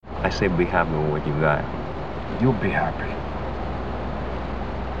I say be happy with what you got. You'll be happy.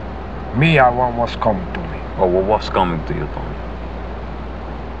 Me, I want what's coming to me. Oh, well, what's coming to you, Tony?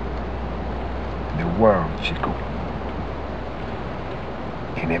 The world, Chico.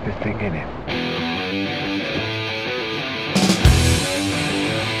 And everything in it.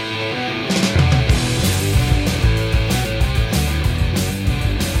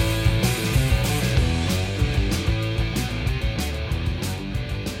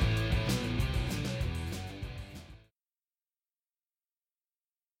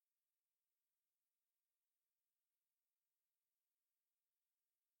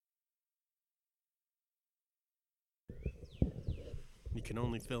 You can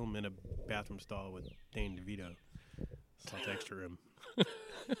only film in a bathroom stall with Dane DeVito. Salt extra room.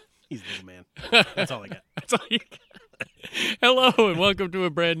 He's the little man. That's all I got. That's all you got. Hello, and welcome to a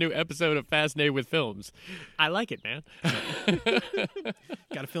brand new episode of Fascinated with Films. I like it, man.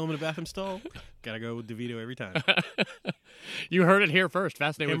 Got to film in a bathroom stall. Got to go with DeVito every time. You heard it here first.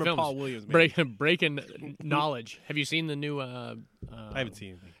 Fascinated Him with or Films. Paul Williams, maybe. Breaking knowledge. Have you seen the new? I haven't seen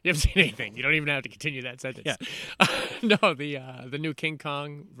anything. You haven't seen anything. You don't even have to continue that sentence. Yeah. No, the new King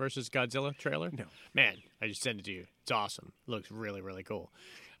Kong versus Godzilla trailer. No. Man, I just sent it to you. It's awesome. Looks really, really cool.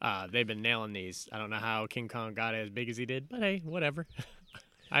 They've been nailing these. I don't know how King Kong got as big as he did, but hey, whatever.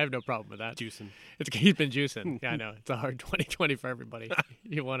 I have no problem with that. Juicing. He's been juicing. Yeah, I know. It's a hard 2020 for everybody.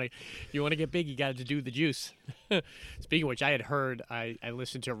 You want to get big, you got to do the juice. Speaking of which, I had heard, I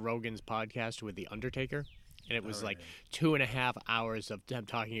listened to Rogan's podcast with The Undertaker, and it was like 2.5 hours of them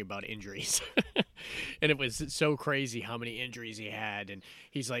talking about injuries. And it was so crazy how many injuries he had. And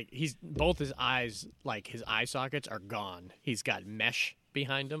he's both his eyes, like his eye sockets are gone. He's got mesh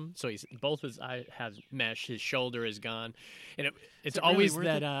behind him, so both his eye has mesh. His shoulder is gone, and it's always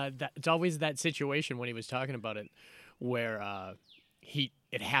it's always that situation when he was talking about it, where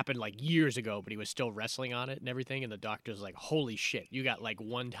it happened like years ago, but he was still wrestling on it and everything, and the doctor's like, "Holy shit, you got like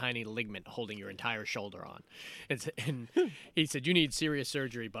one tiny ligament holding your entire shoulder on," and he said, "You need serious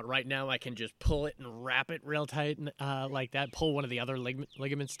surgery, but right now I can just pull it and wrap it real tight and like that. Pull one of the other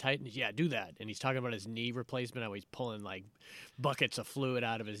ligaments tight, and yeah, do that." And he's talking about his knee replacement, how he's pulling like buckets of fluid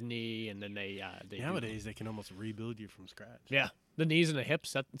out of his knee, and then they Nowadays, they can almost rebuild you from scratch. Yeah, the knees and the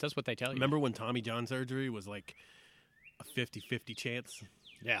hips. That's what they tell you. Remember when Tommy John surgery was like a 50-50 chance?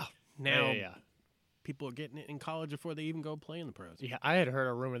 Yeah. Now, Yeah. people are getting it in college before they even go play in the pros. Yeah, I had heard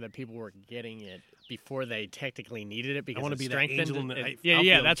a rumor that people were getting it before they technically needed it because I want to be that angel in the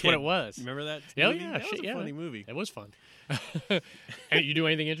yeah, that's kid. what it was. Remember that? Yeah, movie? yeah, That was shit, a funny movie. It was fun. Hey, you do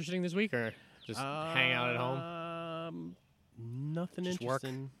anything interesting this week, or just hang out at home? Nothing Just work?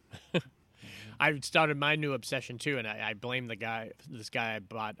 interesting. I started my new obsession too, and I blame this guy I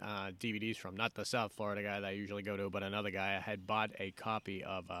bought DVDs from, not the South Florida guy that I usually go to, but another guy. I had bought a copy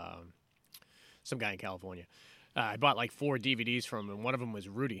of some guy in California. I bought like 4 DVDs from him, and one of them was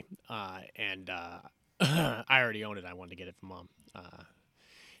Rudy, and I already own it. I wanted to get it from Mom.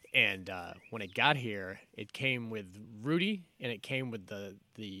 And when it got here, it came with Rudy, and it came with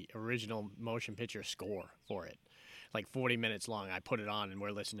the original motion picture score for it. Like 40 minutes long. I put it on and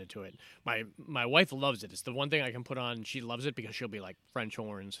we're listening to it. My wife loves it. It's the one thing I can put on. She loves it because she'll be like French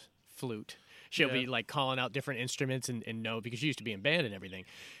horns, flute. She'll be like calling out different instruments and know, because she used to be in band and everything.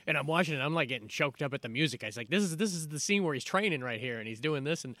 And I'm watching it. I'm like getting choked up at the music. I was like, this is the scene where he's training right here and he's doing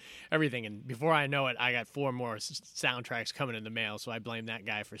this and everything. And before I know it, I got 4 more soundtracks coming in the mail. So I blame that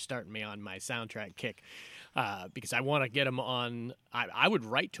guy for starting me on my soundtrack kick. Because I want to get him on. I would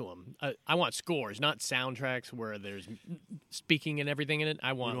write to him. I want scores, not soundtracks where there's speaking and everything in it.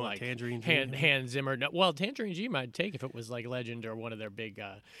 I want like Tangerine G? Hans Zimmer. No, well, Tangerine G might take if it was like Legend or one of their big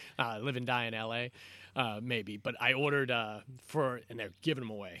Live and Die in L.A. Maybe. But I ordered and they're giving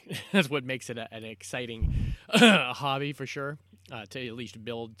them away. That's what makes it an exciting hobby for sure. To at least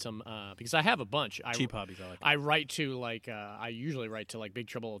build some, because I have a bunch. Cheap hobbies, I like. I write to like, I usually write to like Big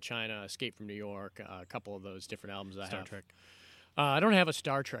Trouble in Little China, Escape from New York, a couple of those different albums I have. Star Trek. I don't have a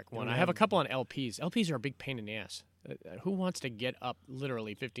Star Trek one. I have a couple on LPs. LPs are a big pain in the ass. Who wants to get up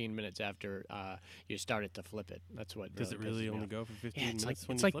literally 15 minutes after you started to flip it? That's what. Does it really only go for 15 Yeah, minutes?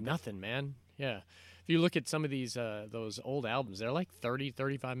 it's like nothing, man. Yeah. If you look at some of these those old albums, they're like 30,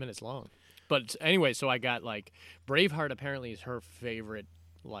 35 minutes long. But anyway, so I got like Braveheart apparently is her favorite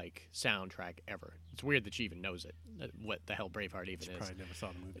like soundtrack ever. It's weird that she even knows it. What the hell Braveheart even is? Probably never saw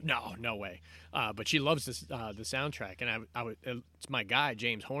the movie. No way. But she loves this the soundtrack, and it's my guy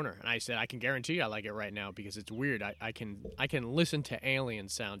James Horner, and I said I can guarantee you I like it right now because it's weird. I can listen to Alien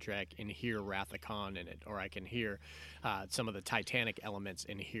soundtrack and hear Wrath of Khan in it, or I can hear some of the Titanic elements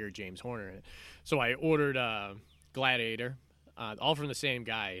and hear James Horner in it. So I ordered Gladiator. all from the same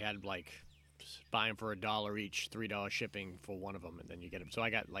guy. He had like buy them for $1 each, $3 shipping for one of them, and then you get them. So I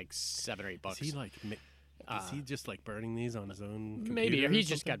got like $7 or $8. Is he like? Is he just like burning these on his own computer? Maybe, or or he's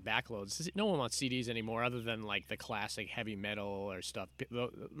just something? got backloads. No one wants CDs anymore, other than like the classic heavy metal or stuff. The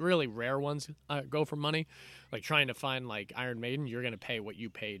really rare ones go for money. Like trying to find like Iron Maiden, you're going to pay what you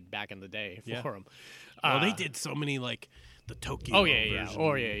paid back in the day for them. Well, they did so many like the Tokyo. Oh yeah, version.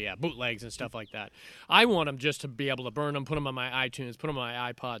 or bootlegs and stuff like that. I want them just to be able to burn them, put them on my iTunes, put them on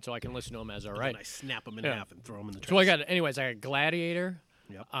my iPod, so I can listen to them as I And write. I snap them in Yeah. half and throw them in the trash. So I got Gladiator.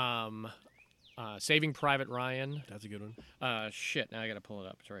 Yep. Saving Private Ryan. That's a good one. Shit, now I gotta pull it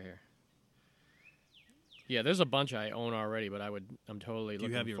up. It's right here. Yeah, there's a bunch I own already, but I'm totally Do you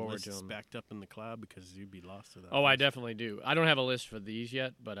looking have your forward lists to them. backed up in the cloud because you'd be lost without? Oh, I those. definitely do. I don't have a list for these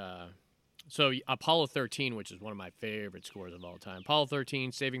yet, but so Apollo 13, which is one of my favorite scores of all time. Apollo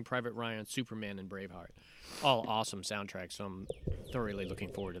 13, Saving Private Ryan, Superman, and Braveheart. All awesome soundtracks, so I'm thoroughly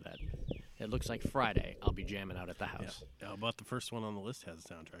looking forward to that. It looks like Friday. I'll be jamming out at the house. Yeah. How about the first one on the list has a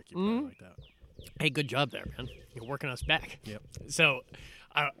soundtrack? You probably like that. Hey, good job there, man. You're working us back. Yep. So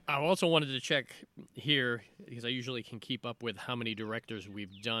I also wanted to check here, because I usually can keep up with how many directors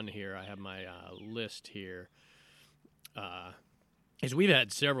we've done here. I have my list here. As we've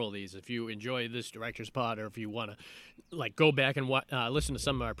had several of these. If you enjoy this director's pod, or if you want to like go back and listen to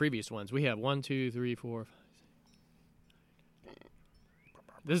some of our previous ones, we have 1, 2, 3, 4, 5.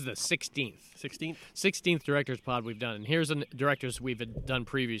 This is the 16th. 16th director's pod we've done. And here's the directors we've done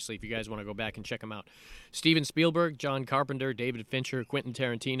previously, if you guys want to go back and check them out. Steven Spielberg, John Carpenter, David Fincher, Quentin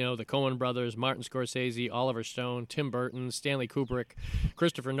Tarantino, the Coen brothers, Martin Scorsese, Oliver Stone, Tim Burton, Stanley Kubrick,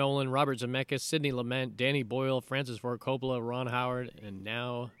 Christopher Nolan, Robert Zemeckis, Sidney Lumet, Danny Boyle, Francis Ford Coppola, Ron Howard, and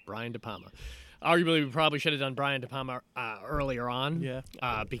now Brian De Palma. Arguably, we probably should have done Brian De Palma earlier on. Yeah.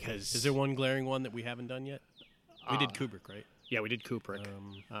 Because Is there one glaring one that we haven't done yet? We did Kubrick, right? Yeah, we did Kubrick.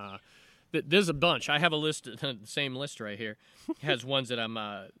 There's a bunch. I have a list, the same list right here. It has ones that I'm.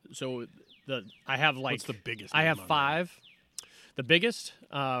 I have like. What's the biggest? I name have on 5. The biggest.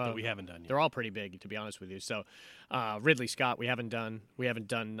 that we haven't done yet. They're all pretty big, to be honest with you. So, Ridley Scott, we haven't done. We haven't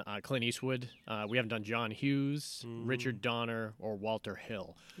done Clint Eastwood. We haven't done John Hughes, Richard Donner, or Walter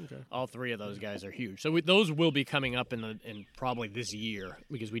Hill. Okay. All 3 of those guys are huge. So those will be coming up in probably this year,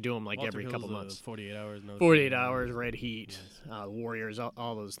 because we do them like Walter every Hill's, couple months. 48 hours. 48 Hours, Red Heat, Warriors,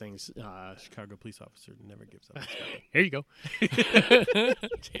 all those things. Chicago police officer never gives up. Here you go.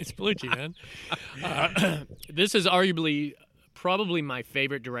 James Belushi, man. This is arguably probably my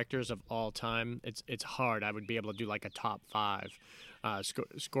favorite directors of all time. It's hard. I would be able to do like a top 5.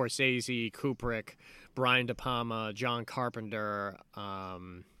 Scorsese, Kubrick, Brian De Palma, John Carpenter.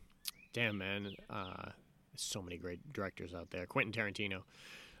 Damn, man. So many great directors out there. Quentin Tarantino.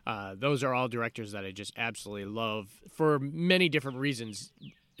 Those are all directors that I just absolutely love for many different reasons.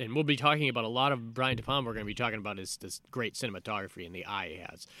 And we'll be talking about a lot of Brian De Palma. We're going to be talking about this great cinematography and the eye he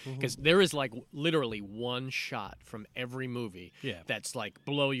has. Because there is like literally one shot from every movie that's like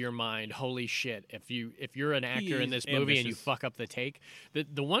blow your mind. Holy shit. If you're an actor in this movie and you fuck up the take.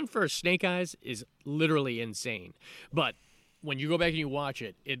 The one for Snake Eyes is literally insane. But when you go back and you watch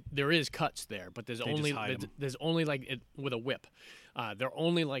it, there is cuts there, but there's only like with a whip. There are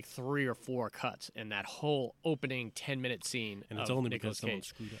only like 3 or 4 cuts in that whole opening 10-minute scene. And it's only Nicolas because someone Cage.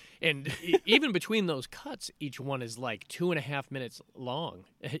 screwed up. And even between those cuts, each one is like 2.5 minutes long.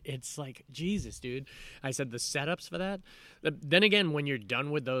 It's like, Jesus, dude. I said the setups for that. Then again, when you're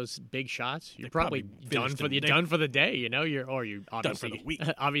done with those big shots, you're probably done for the day. You know, you obviously done for the week.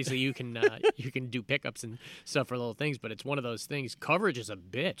 Obviously, you can do pickups and stuff for little things, but it's one of those things. Coverage is a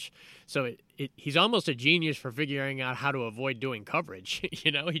bitch. So he's almost a genius for figuring out how to avoid doing coverage.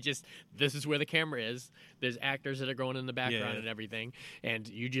 You know, this is where the camera is. There's actors that are going in the background and everything, and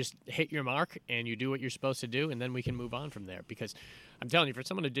you just hit your mark and you do what you're supposed to do, and then we can move on from there. Because I'm telling you, for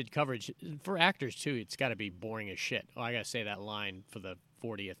someone who did coverage, for actors too, it's got to be boring as shit. Oh, I got to say that line for the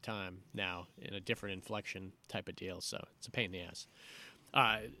 40th time now in a different inflection type of deal. So it's a pain in the ass.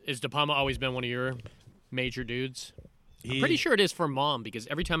 Has De Palma always been one of your major dudes? I'm pretty sure it is for Mom, because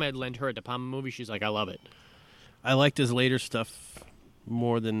every time I'd lend her a De Palma movie, she's like, I love it. I liked his later stuff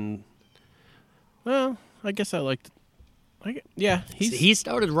more than. Well, I guess I liked. He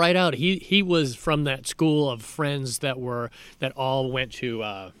started right out. He was from that school of friends that all went to.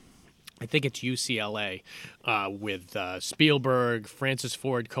 I think it's UCLA with Spielberg, Francis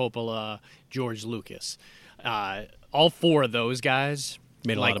Ford Coppola, George Lucas. All 4 of those guys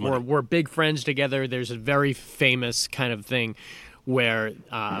made a lot of money. We're big friends together. There's a very famous kind of thing where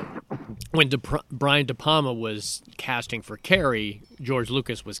when Brian De Palma was casting for Carrie, George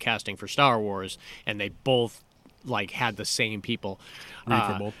Lucas was casting for Star Wars, and they both like had the same people Read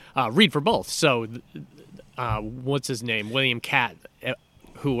for both. read for both. So, what's his name? William Catt,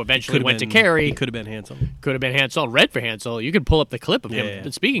 who eventually went to Carrie. He could have been Hansel. Could have been Han read for Hansel. You could pull up the clip of him Yeah.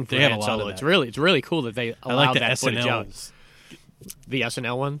 speaking for They have a Han lot Solo. of It's that. really cool that they I like allowed the that footage out. SNL, The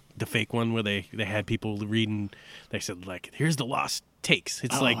SNL one. the fake one where they had people reading. They said like, "Here's the lost takes."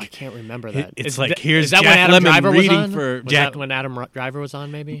 It's Oh, like I can't remember that. It's Is like, that- here's is that Jack when Adam Lemmon Driver reading was on? for Was Jack- that when Adam Driver was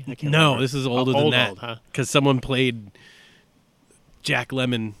on? Maybe. I can't no, remember. this is older old, than that. old, huh? Because someone played Jack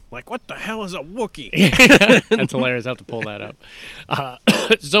Lemmon. Like, what the hell is a Wookiee? That's hilarious. I have to pull that up.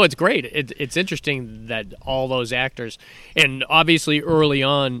 So it's great. It's interesting that all those actors, and obviously early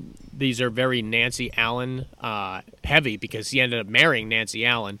on, these are very Nancy Allen heavy because he ended up marrying Nancy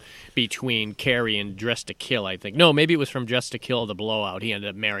Allen between Carrie and Dressed to Kill, I think. No, maybe it was from Dressed to Kill to Blowout. He ended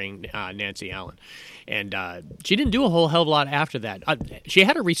up marrying Nancy Allen. And she didn't do a whole hell of a lot after that. She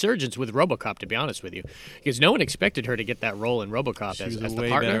had a resurgence with RoboCop, to be honest with you, because no one expected her to get that role in RoboCop She as was a the way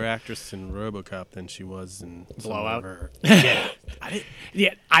partner. better actress in RoboCop than she was in some of Blowout? her- Yeah,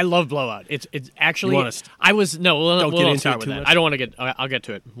 Yeah, I love Blowout. It's actually. You wanna I was no. We'll, Don't we'll get not into start it with too that. much? I don't want to get. I'll get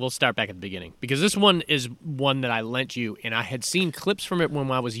to it. We'll start back at the beginning because this one is one that I lent you, and I had seen clips from it when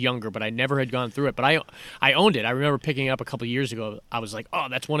I was younger, but I never had gone through it. But I owned it. I remember picking it up a couple years ago. I was like, oh,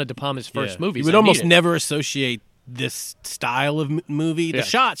 that's one of De Palma's first Yeah. movies. You would I almost need it. never associate this style of movie. Yeah. The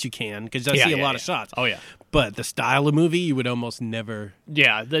shots you can, because I see a lot of shots. Oh yeah. But the style of movie, you would almost never.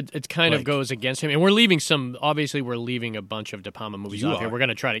 Yeah, it kind of Like- goes against him, and we're leaving some. Obviously, we're leaving a bunch of De Palma movies You off here. are. We're going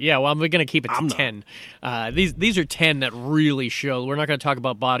to try to. Yeah, well, we're going to keep it to I'm not. 10. These are 10 that really show. We're not going to talk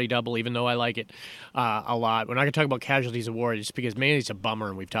about Body Double, even though I like it a lot. We're not going to talk about Casualties of War, just because mainly it's a bummer,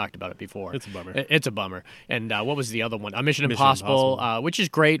 and we've talked about it before. It's a bummer. It's a bummer. And what was the other one? Mission Mission Impossible, Impossible. which is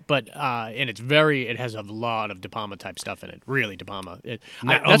great, but and it has a lot of De Palma type stuff in it. Really, De Palma.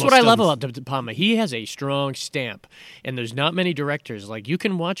 That's what I love about De Palma. He has a strong stamp. And there's not many directors. Like, you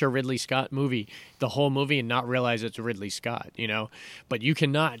can watch a Ridley Scott movie, the whole movie, and not realize it's Ridley Scott, you know? But you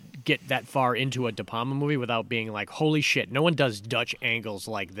cannot get that far into a De Palma movie without being like, holy shit, no one does Dutch angles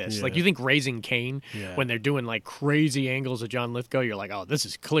like this. Yeah. Like, you think Raising Cain, Yeah. when they're doing, like, crazy angles of John Lithgow, you're like, oh, this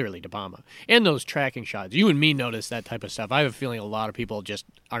is clearly De Palma. And those tracking shots. You and me notice that type of stuff. I have a feeling a lot of people just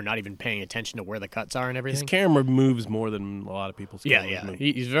are not even paying attention to where the cuts are and His everything. camera moves more than a lot of people's. Yeah, cameras yeah. move.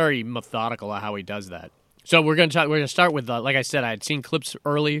 He's very methodical at how he does that. So we're going to start with, like I said, I had seen clips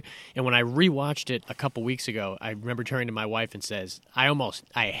early, and when I rewatched it a couple weeks ago, I remember turning to my wife and says,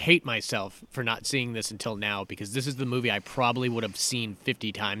 I hate myself for not seeing this until now, because this is the movie I probably would have seen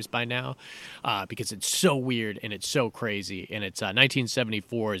 50 times by now, because it's so weird and it's so crazy, and it's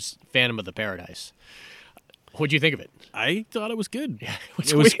 1974's Phantom of the Paradise. What'd you think of it? I thought it was good.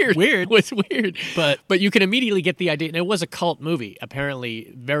 It's It was weird. weird. It was weird. But- you can immediately get the idea. And it was a cult movie,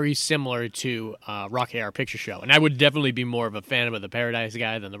 apparently very similar to Rocky Horror Picture Show. And I would definitely be more of a Phantom of the Paradise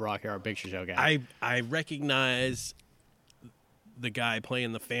guy than the Rocky Horror Picture Show guy. I recognize the guy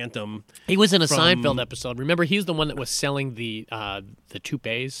playing the Phantom. He was in a from- Seinfeld episode. Remember, he's the one that was selling the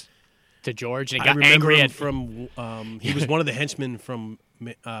toupees to George, and he I got remember angry him at. from. He was one of the henchmen from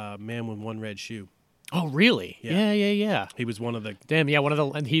Man with One Red Shoe. Oh, really? Yeah. Yeah. He was one of the. Damn, yeah. One of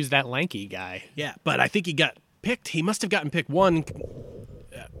the. He's that lanky guy. Yeah, but I think he got picked. He must have gotten picked one.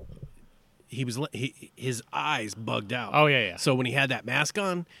 His eyes bugged out. Oh, yeah. So when he had that mask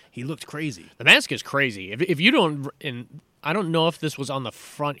on, he looked crazy. The mask is crazy. If you don't, and I don't know if this was on the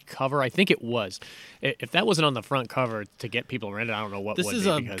front cover. I think it was. If that wasn't on the front cover to get people rented, I don't know what This would is be,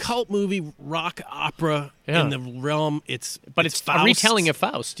 a because- cult movie, rock opera Yeah. in the realm. but it's a Faust retelling of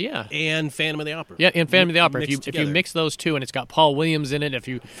Faust. Yeah. and Phantom of the Opera. Yeah, and Phantom of the Opera. If mixed you together. mix those two, and it's got Paul Williams in it. If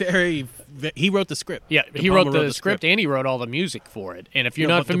you He wrote the script. Yeah, De he Palma wrote the script and he wrote all the music for it. And if you're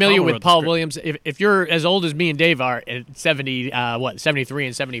Yeah, not but De familiar Palma with wrote the Paul script. Williams, if you're as old as me and Dave are at 73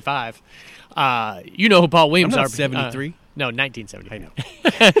 and 75, you know who Paul Williams I'm not are. 73. No, 1973.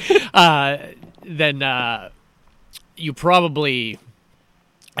 I know. Then you probably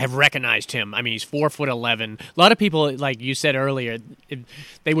have recognized him. I mean, he's 4'11". A lot of people, like you said earlier,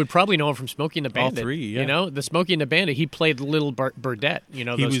 they would probably know him from Smokey and the All Bandit. three, yeah. You know, the Smokey and the Bandit. He played Little Burdette. You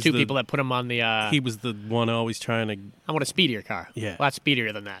know, He those was two the- people that put him on the. He was the one always trying to. I want a speedier car. Yeah. A lot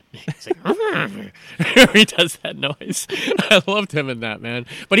speedier than that. He's like, he does that noise. I loved him in that, man.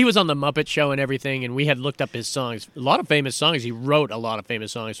 But he was on the Muppet Show and everything, and we had looked up his songs. A lot of famous songs. He wrote a lot of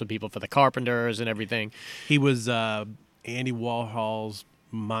famous songs for people, for the Carpenters and everything. He was Andy Warhol's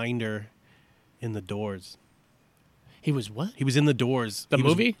minder in The Doors. He was what? He was in The Doors. The He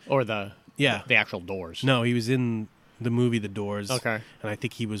was- movie or the Yeah. the actual Doors? No, he was in the movie The Doors. Okay. And I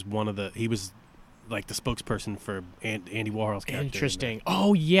think he was he was like the spokesperson for Andy Warhol's character. in Interesting.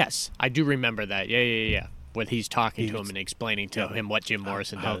 Oh yes, I do remember that. Yeah. when he's talking to him and explaining to him what Jim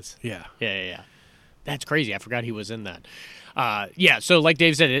Morrison does. Yeah. That's crazy. I forgot he was in that. So like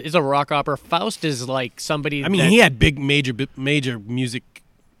Dave said, it's a rock opera. Faust is like somebody. I mean, he had big, major music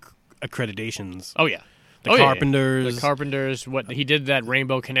accreditations. Oh yeah, The Carpenters. The Carpenters. What he did that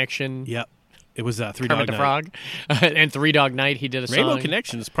Rainbow Connection. Yep. It was Three Kermit Dog the Night. Frog, and Three Dog Night. He did a Rainbow song.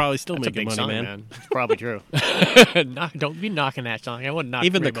 Connection is probably still That's a making big money, song, man. It's probably true. Don't be knocking that song. I wouldn't knock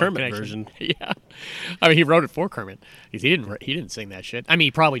Even the Rainbow Kermit Connection. version. Yeah, I mean he wrote it for Kermit. He didn't sing that shit. I mean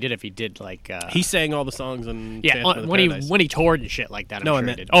he probably did if he did like. He sang all the songs in Yeah, Phantom of the when Paradise. he toured and shit like that. I'm No, sure in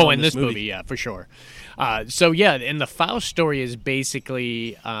he that- did. oh, Oh, in in this this movie, movie. yeah, for sure. And the Faust story is basically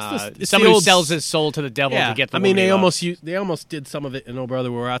it's somebody the who old- sells his soul to the devil to get the. I mean, woman he loves. they almost did some of it in Oh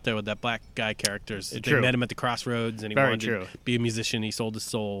Brother We're Out There with that black guy characters. They True. met him at the crossroads, and he Very wanted true. to be a musician. He sold his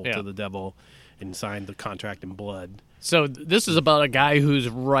soul Yeah. to the devil and signed the contract in blood. So this is about a guy who's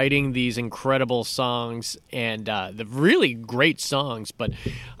writing these incredible songs and the really great songs, but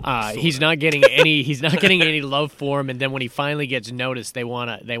he's not getting any. He's not getting any love for him. And then when he finally gets noticed, they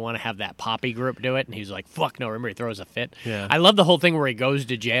wanna have that poppy group do it, and he's like, "Fuck no!" Remember, he throws a fit. Yeah. I love the whole thing where he goes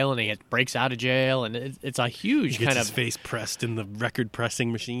to jail and he breaks out of jail, and it's a huge He gets kind his of. face pressed in the record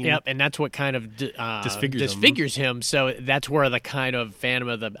pressing machine. Yep, and that's what kind of Disfigures him. So that's where the kind of Phantom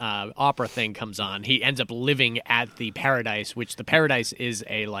of the Opera thing comes on. He ends up living at the Paradise, which the Paradise is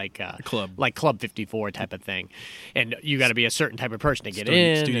a club. like Club 54 type of thing, and you got to be a certain type of person to get Studio-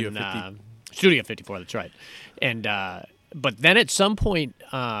 in. Studio and, 50. Studio 54, that's right. And but then at some point,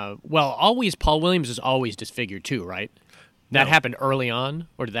 always Paul Williams is always disfigured too, right? That No. happened early on,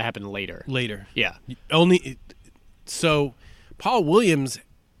 or did that happen later? Later. Yeah. So Paul Williams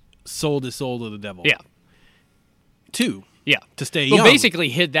sold his soul to the devil. Yeah. Two. Yeah. To stay Well, young.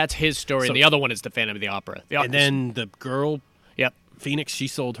 basically, that's his story, So- and the other one is the Phantom of the Opera. And then the girl, yep. Phoenix, she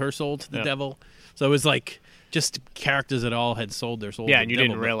sold her soul to the Yep. devil. So it was like just characters that all had sold their soul to Yeah, the and you devil,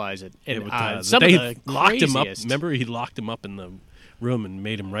 didn't but realize it. And some some they of the locked him up. craziest- Remember, he locked him up in the room and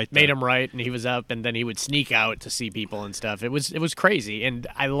made him write made that. him right, and he was up, and then he would sneak out to see people and stuff. It was crazy, and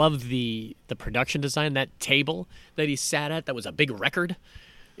I love the production design. That table that he sat at, that was a big record,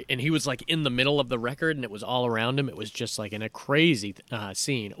 and he was like in the middle of the record, and it was all around him. It was just like in a crazy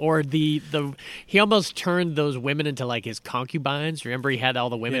scene. Or the he almost turned those women into like his concubines. Remember, he had all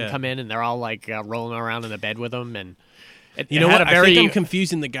the women Yeah. come in, and they're all like rolling around in the bed with him, and You know what? I think I'm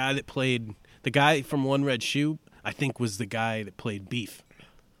confusing the guy that played the guy from One Red Shoe. I think was the guy that played Beef.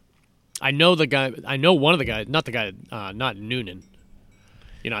 I know the guy. I know one of the guys. Not the guy. Not Noonan.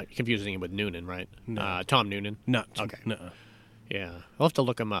 You're not confusing him with Noonan, right? No. Tom Noonan. No. Okay. No. Yeah, I'll have to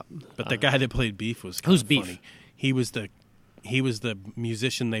look him up. But the guy that played Beef was Who's kinda Beef? funny. He was the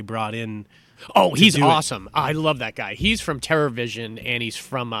musician they brought in. Oh, he's do it. awesome. I love that guy. He's from TerrorVision, and he's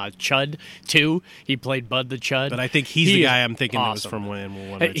from Chud too. He played Bud the Chud. But I think he's He the is guy I'm thinking that was awesome. from One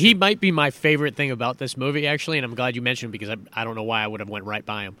He Red Shoe. might be my favorite thing about this movie, actually, and I'm glad you mentioned him because I don't know why I would have went right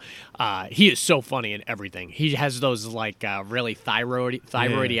by him. He is so funny in everything. He has those like really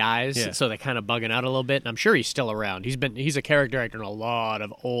thyroidy eyes, Yeah. so they're kind of bugging out a little bit. And I'm sure he's still around. He's a character actor in a lot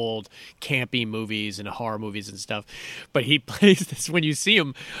of old campy movies and horror movies and stuff. But he plays this when you see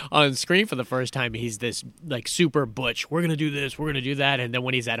him on screen for the first time. He's this like super butch. We're gonna do this. We're gonna do that. And then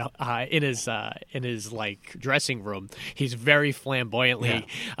when he's at in his like dressing room, he's very flamboyantly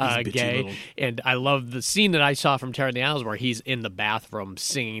Yeah, he's bitchy gay. little. And I love the scene that I saw from Terror in the Isles where he's in the bathroom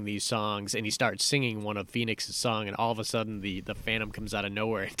singing these songs, and he starts singing one of Phoenix's song, and all of a sudden the Phantom comes out of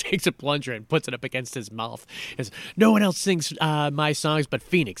nowhere and takes a plunger and puts it up against his mouth. And says, "No one else sings my songs but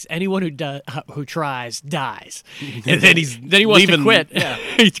Phoenix. Anyone who tries dies." And then he wants to Leaving- quit. Yeah.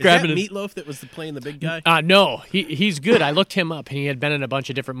 He's Is grabbing that his Meatloaf that was playing the big guy? no, he's good. I looked him up, and he had been in a bunch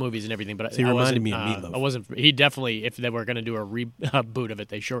of different movies and everything. But So he I reminded wasn't, me of Meatloaf. I wasn't. He definitely, if they were going to do a reboot of it,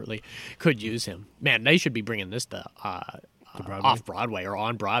 they shortly could use him. Man, they should be bringing this to Broadway? off Broadway or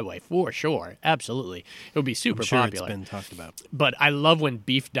on Broadway for sure. Absolutely, it would be super I'm sure popular. it's been talked about. But I love when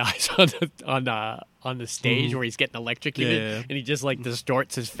Beef dies on the stage where he's getting electrocuted, Yeah. and he just like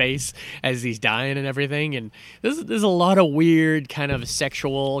distorts his face as he's dying and everything. And there's a lot of weird kind of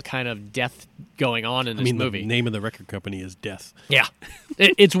sexual kind of death going on in this movie. The name of the record company is Death. Yeah,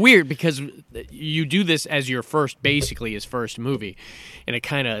 it's weird because you do this as your basically his first movie, and it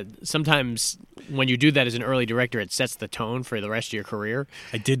kind of sometimes when you do that as an early director, it sets the tone for the rest of your career.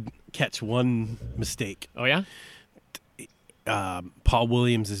 I did catch one mistake. Oh yeah, Paul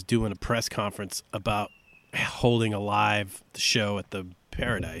Williams is doing a press conference about holding alive the show at the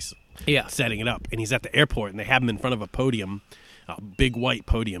Paradise, yeah. setting it up, and he's at the airport, and they have him in front of a podium, a big white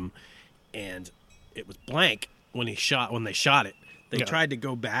podium, and it was blank when they shot it. They Yeah. tried to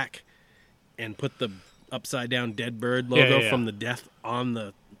go back and put the upside down dead bird logo yeah. from the death on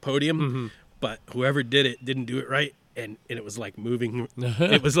the podium, but whoever did it didn't do it right. And it was like moving.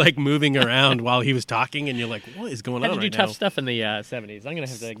 It was like moving around while he was talking, and you're like, "What is going Had on to do right tough now?" stuff in the 70s. I'm gonna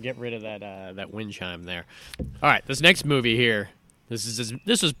have to get rid of that wind chime there. All right, this next movie here. This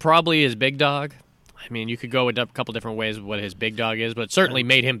is probably his big dog. I mean, you could go a couple different ways with what his big dog is, but it certainly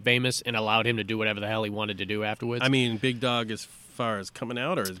made him famous and allowed him to do whatever the hell he wanted to do afterwards. I mean, Big Dog as far as coming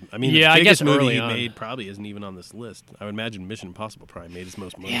out, or the Yeah, I biggest guess movie early he on. made probably isn't even on this list. I would imagine Mission Impossible probably made his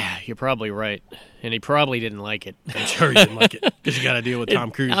most money. yeah, you're probably right, and he probably didn't like it. I'm sure he didn't like it because you got to deal with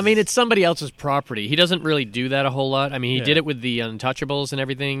Tom Cruise. I mean, it's somebody else's property. He doesn't really do that a whole lot. I mean, he Yeah. did it with the Untouchables and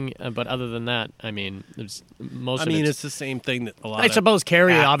everything, but other than that, I mean, it's it's the same thing that a lot. I suppose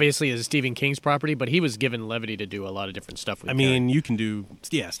Carrie Ah. obviously is Stephen King's property, but he was given levity to do a lot of different stuff with I Carrie. mean, you can do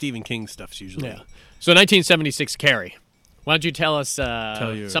Stephen King stuff's usually. Yeah. So 1976, Carrie. Why don't you tell us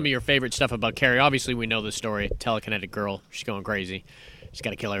you- some of your favorite stuff about Carrie? Obviously, we know the story. Telekinetic girl. She's going crazy. She's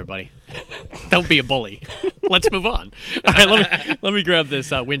got to kill everybody. Don't be a bully. Let's move on. All right, let me grab this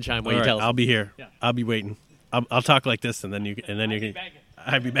wind chime while All you right, tell us. I'll be here. Yeah. I'll be waiting. I'll talk like this, and then you can.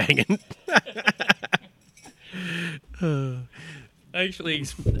 I'll be banging. I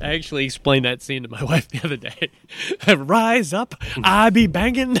actually explained that scene to my wife the other day. Rise up, I be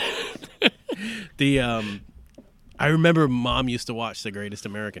banging. I remember Mom used to watch The Greatest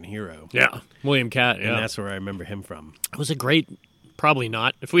American Hero. Yeah, William Catt. And Yeah, that's where I remember him from. it was a great. Probably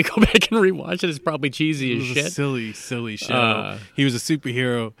not. If we go back and rewatch it, it's probably cheesy It as was a shit. silly, silly show. He was a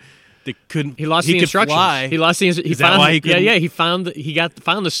superhero that couldn't. He lost the could instructions. Fly. He lost the. He Is that found, why he yeah, couldn't- yeah. He found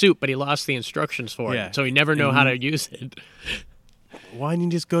the suit, but he lost the instructions for Yeah. it, so he never know how to use it. Why didn't you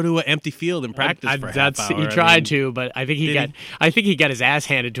just go to an empty field and practice for a half hour? He I tried mean, to, but I think he did got. he? I think he got his ass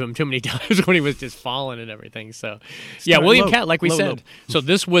handed to him too many times when he was just falling and everything. So, yeah, Start William low, Catt, like we low, said. low. So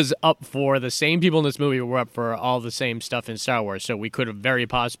this was up for the same people in this movie were up for all the same stuff in Star Wars. So we could have very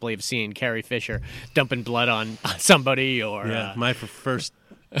possibly have seen Carrie Fisher dumping blood on somebody, or Yeah, my first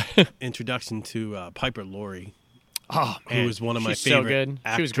introduction to Piper Laurie, oh man, who was one of my she's so favorite good.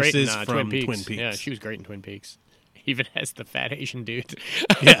 She was great in actresses Twin from Peaks. Twin Peaks. Yeah, she was great in Twin Peaks. Even as the fat Asian dude.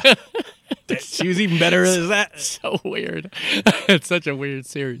 Yeah, she was even better as that. So weird. It's such a weird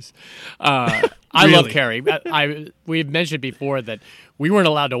series. I love Really? Carrie. We've mentioned before that we weren't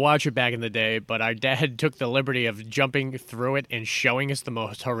allowed to watch it back in the day, but our dad took the liberty of jumping through it and showing us the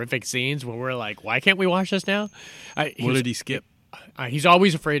most horrific scenes when we're like, why can't we watch this now? What did he skip? He's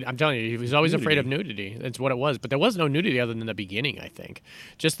always afraid. I'm telling you, he was always afraid of nudity. That's what it was. But there was no nudity other than the beginning, I think.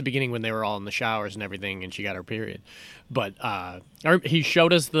 Just the beginning when they were all in the showers and everything, and she got her period. But he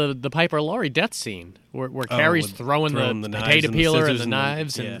showed us the Piper Laurie death scene where Carrie's with throwing throwing the the knives potato and the peeler and scissors the and the-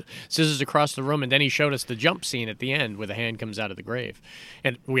 knives yeah. and scissors across the room, and then he showed us the jump scene at the end where the hand comes out of the grave,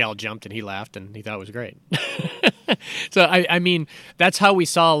 and we all jumped and he laughed and he thought it was great. So I mean, that's how we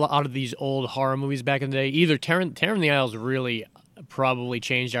saw a lot of these old horror movies back in the day. Either Terror in the Isles really probably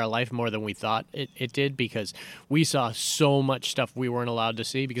changed our life more than we thought it did, because we saw so much stuff we weren't allowed to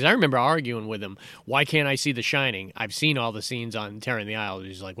see. Because I remember arguing with him, why can't I see The Shining? I've seen all the scenes on Terror in the Isles.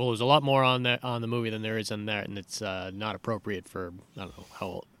 He's like, well, there's a lot more on the movie than there is in there, and it's not appropriate for, I don't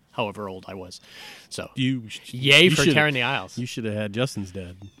know, however old I was. So, You yay for should- Terror in the Isles. You should have had Justin's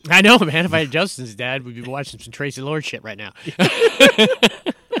dad. I know, man. If I had Justin's dad, we'd be watching some Tracy Lord shit right now.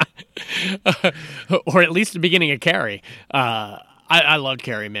 Or at least the beginning of Carrie. I loved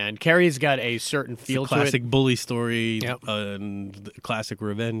Carrie, man. Carrie's got a certain feel to it. Classic bully story, Yep. and classic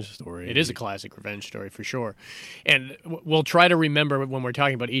revenge story. It is a classic revenge story for sure, and we'll try to remember when we're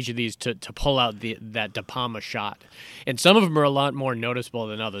talking about each of these to pull out that De Palma shot, and some of them are a lot more noticeable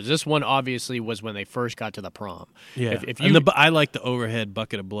than others. This one obviously was when they first got to the prom. Yeah, if and you, I like the overhead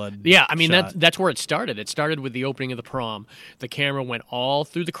bucket of blood. yeah, I mean shot. that's where it started. It started with the opening of the prom. The camera went all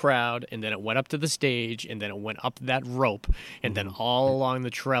through the crowd, and then it went up to the stage, and then it went up that rope, and then all along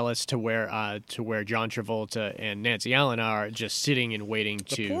the trellis to where John Travolta and Nancy Allen are just sitting and waiting The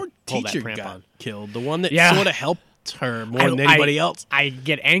to poor pull that teacher pramp got on. killed. The one that Yeah. sort of helped her more than anybody else. I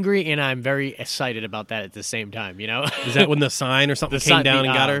get angry and I'm very excited about that at the same time. You know, Is that when the sign or something The came sign- down the,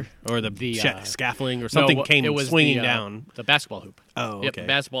 and got her, or the, the, scaffolding or something No, came it was swinging the, down? The basketball hoop. Oh, Yep, okay. the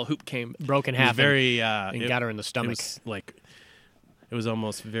basketball hoop broke in It was half. very and got her in the It stomach. was like it was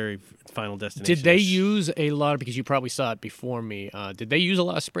almost very Final Destination. Did they use a lot, because you probably saw it before me, did they use a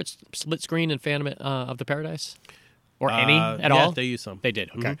lot of split screen in Phantom of the Paradise? or any at yeah, all? they use some. They did,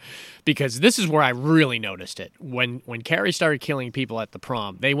 okay. Because this is where I really noticed it. When Carrie started killing people at the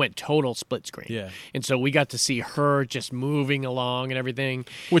prom, they went total split screen. Yeah. And so we got to see her just moving along and everything.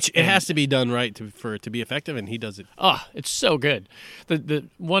 Which it has to be done right for it to be effective, and he does it. Oh, it's so good.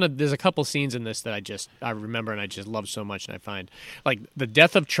 There's a couple scenes in this that I remember and I just love so much, and I find like the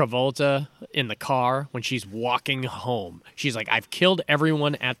death of Travolta in the car when she's walking home. She's like, I've killed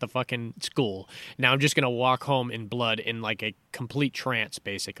everyone at the fucking school. Now I'm just gonna walk home in blood in like a complete trance,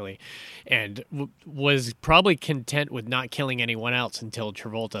 basically, and was probably content with not killing anyone else until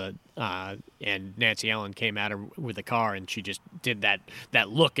Travolta and Nancy Allen came at her with the car, and she just did that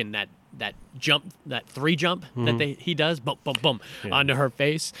look and that jump, that 3 jump that he does, boom, boom, boom, onto her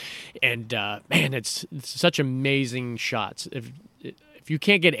face, and man, it's such amazing shots. If you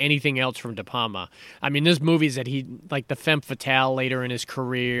can't get anything else from De Palma, I mean, there's movies that he, like the Femme Fatale later in his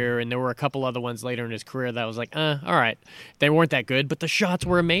career, and there were a couple other ones later in his career that I was like, all right, they weren't that good, but the shots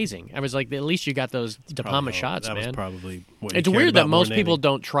were amazing. I was like, at least you got those De Palma shots, that man. was probably what It's he cared weird that about more most than people anything.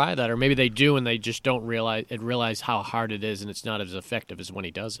 don't try that, or maybe they do and they just don't realize how hard it is, and it's not as effective as when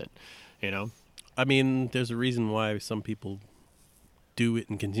he does it. You know? I mean, there's a reason why some people do it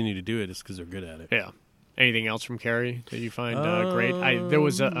and continue to do it. It's because they're good at it. Yeah. Anything else from Carrie that you find great? There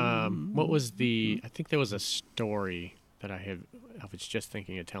was a I think there was a story that I was just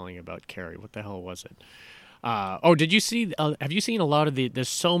thinking of telling about Carrie. What the hell was it? Did you see? Have you seen a lot of there's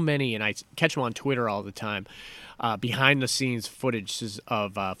so many, and I catch them on Twitter all the time. Behind the scenes footage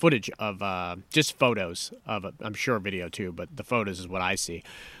of just photos of I'm sure video too, but the photos is what I see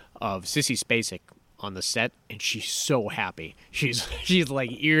of Sissy Spacek on the set, and she's so happy. She's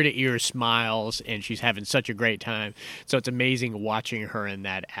like ear to ear smiles, and she's having such a great time. So it's amazing watching her in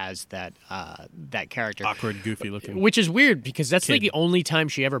that as that character. Awkward, goofy looking. Which is weird because that's like Kid. the only time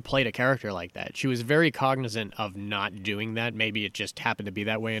she ever played a character like that. She was very cognizant of not doing that. Maybe it just happened to be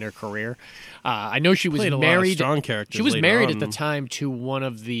that way in her career. I know she was Played a lot of married. strong characters She was later married on. at the time to one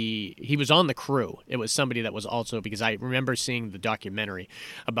of the. He was on the crew. It was somebody that was also, because I remember seeing the documentary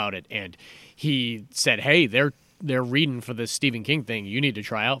about it, and he said, "Hey, they're reading for this Stephen King thing. You need to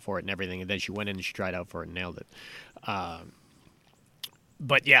try out for it and everything." And then she went in and she tried out for it and nailed it.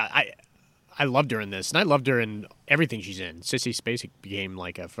 But yeah, I loved her in this, and I loved her in everything she's in. Sissy Spacek became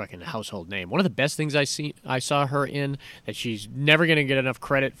like a fucking household name. One of the best things I saw her in that she's never going to get enough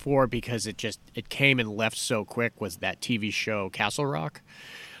credit for because it came and left so quick was that TV show Castle Rock.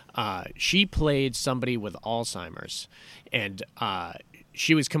 She played somebody with Alzheimer's, and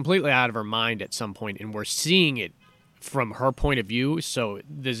she was completely out of her mind at some point, and we're seeing it from her point of view. So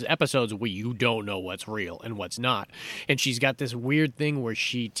there's episodes where you don't know what's real and what's not. And she's got this weird thing where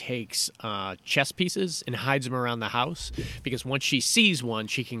she takes chess pieces and hides them around the house, because once she sees one,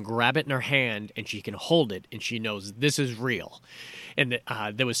 she can grab it in her hand and she can hold it, and she knows this is real. And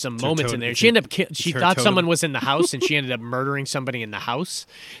there was some moments in there. She ended up she thought someone was in the house, and she ended up murdering somebody in the house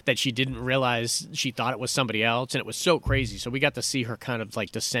that she didn't realize. She thought it was somebody else, and it was so crazy. So we got to see her kind of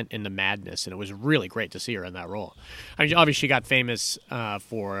like descent into madness, and it was really great to see her in that role. I mean, obviously she got famous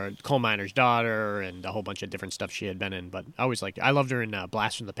for Coal Miner's Daughter and a whole bunch of different stuff she had been in, but I loved her in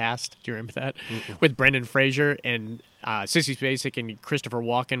Blast from the Past. Do you remember that? With Brendan Fraser and Sissy Spacek and Christopher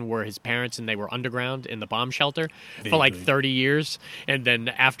Walken were his parents, and they were underground in the bomb shelter for like 30 years. And then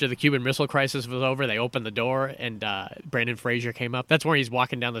after the Cuban Missile Crisis was over, they opened the door, and Brendan Fraser came up. That's where he's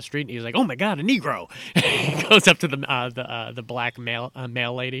walking down the street, and he's like, "Oh my God, a Negro!" He goes up to the black male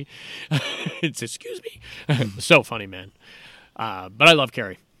lady. It's "Excuse me." So funny, man. But I love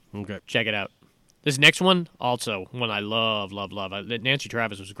Carrie. Okay. Check it out. This next one, also one I love. Nancy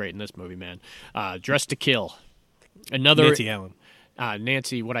Travis was great in this movie, man. Dressed to Kill. Another Nancy Allen.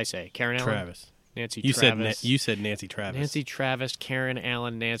 Nancy, what'd I say? Karen Allen? Travis. Nancy You Travis. you said Nancy Travis. Nancy Travis, Karen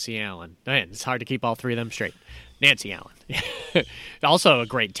Allen, Nancy Allen. Man, it's hard to keep all three of them straight. Nancy Allen. Also a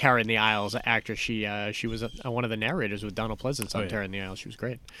great Terror in the Aisles actress. She was one of the narrators with Donald Pleasance on Terror in the Aisles. She was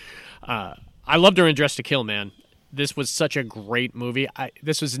great. I loved her in Dressed to Kill, man. This was such a great movie.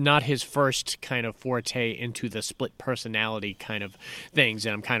 This was not his first kind of forte into the split personality kind of things,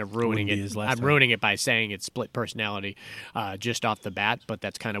 and I'm kind of ruining it. I'm ruining it by saying it's split personality just off the bat, but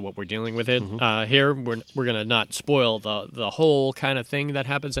that's kind of what we're dealing with it. Here. We're going to not spoil the whole kind of thing that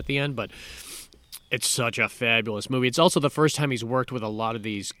happens at the end, but it's such a fabulous movie. It's also the first time he's worked with a lot of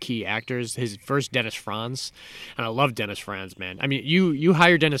these key actors. His first Dennis Franz, and I love Dennis Franz, man. I mean, you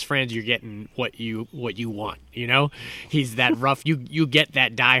hire Dennis Franz, you're getting what you want. You know, he's that rough. You get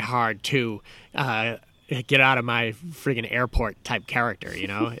that Die Hard too. get out of my friggin' airport type character, you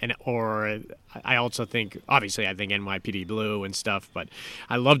know? And or I also think, obviously, I think NYPD Blue and stuff, but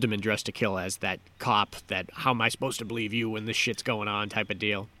I loved him in Dress to Kill as that cop that how am I supposed to believe you when this shit's going on type of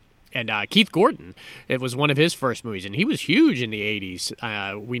deal. And Keith Gordon, it was one of his first movies, and he was huge in the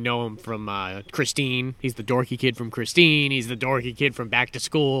 80s. We know him from Christine. He's the dorky kid from Christine. He's the dorky kid from Back to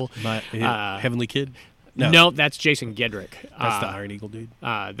School. Heavenly Kid? No, that's Jason Gedrick. That's the Iron Eagle dude?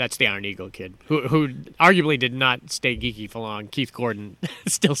 That's the Iron Eagle kid, who arguably did not stay geeky for long. Keith Gordon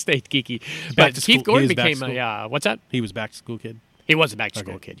still stayed geeky. But Keith Gordon became a... what's that? He was Back to School kid? He was a Back to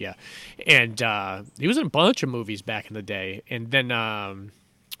School kid, yeah. And he was in a bunch of movies back in the day. And then...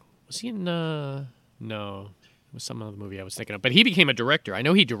 was he in... no. It was some other movie I was thinking of. But he became a director. I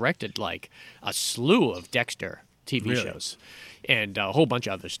know he directed, like, a slew of Dexter TV shows. And a whole bunch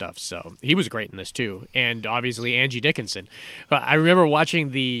of other stuff. So he was great in this too. And obviously Angie Dickinson. I remember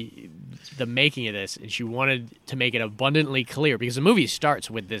watching the making of this, and she wanted to make it abundantly clear because the movie starts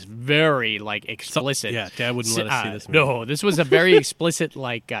with this very like explicit. Yeah, Dad wouldn't let us see this movie. No, this was a very explicit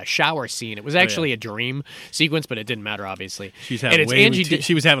like shower scene. It was actually a dream sequence, but it didn't matter obviously. She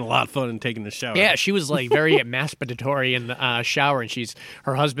was having a lot of fun and taking the shower. Yeah, she was like very masturbatory in the shower, and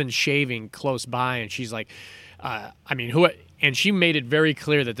her husband's shaving close by, and she's like, and she made it very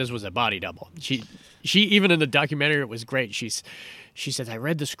clear that this was a body double. She even in the documentary, it was great. She said, I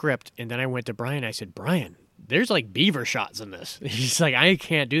read the script, and then I went to Brian. I said, Brian, there's like beaver shots in this. He's like, I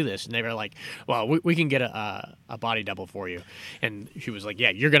can't do this. And they were like, well, we can get a body double for you. And she was like, yeah,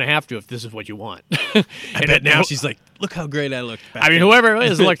 you're going to have to if this is what you want. I bet now she's like, look how great I looked back then. Whoever it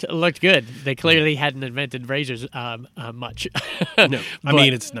was looked good. They clearly hadn't invented razors much. No, I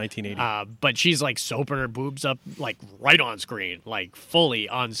mean, it's 1980. But she's like soaping her boobs up like right on screen, like fully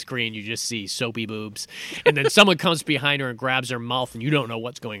on screen. You just see soapy boobs. And then someone comes behind her and grabs her mouth, and you don't know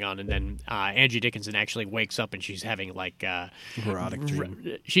what's going on. And then Angie Dickinson actually wakes up, and she's having like erotic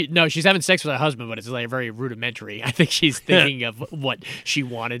dream. She's having sex with her husband, but it's like very rudimentary. I think she's thinking of what she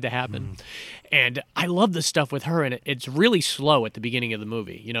wanted to happen. And I love the stuff with her, and it's really slow at the beginning of the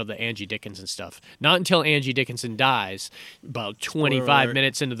movie, you know, the Angie Dickinson stuff. Not until Angie Dickinson dies, about 25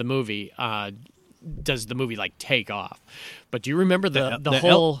 minutes into the movie, does the movie, like, take off. But do you remember the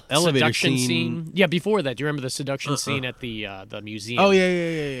whole seduction scene? Yeah, before that, do you remember the seduction scene at the museum? Oh,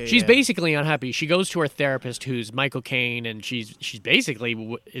 yeah. She's basically unhappy. She goes to her therapist, who's Michael Caine, and she's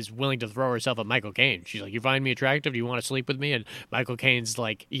basically is willing to throw herself at Michael Caine. She's like, you find me attractive? Do you want to sleep with me? And Michael Caine's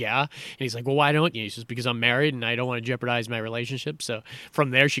like, yeah. And he's like, well, why don't you? He says, because I'm married, and I don't want to jeopardize my relationship. So from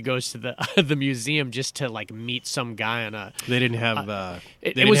there, she goes to the museum just to, like, meet some guy on a... They didn't have...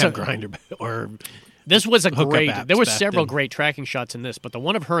 they didn't have Grindr or... This was a great... There were several then. great tracking shots in this, but the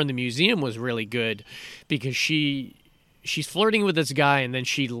one of her in the museum was really good because she's flirting with this guy, and then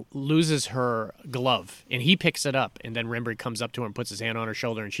she loses her glove, and he picks it up, and then Rembrandt comes up to her and puts his hand on her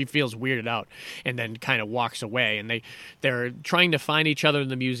shoulder, and she feels weirded out, and then kind of walks away, and they're trying to find each other in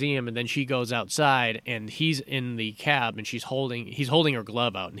the museum, and then she goes outside, and he's in the cab, and he's holding her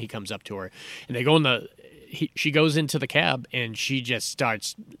glove out, and he comes up to her, and they go in she goes into the cab, and she just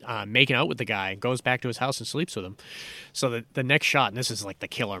starts making out with the guy, goes back to his house and sleeps with him. So the next shot, and this is like the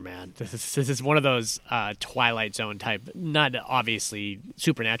killer, man. This is one of those Twilight Zone type, not obviously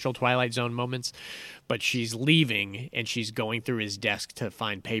supernatural Twilight Zone moments, but she's leaving, and she's going through his desk to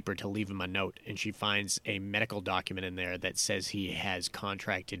find paper to leave him a note, and she finds a medical document in there that says he has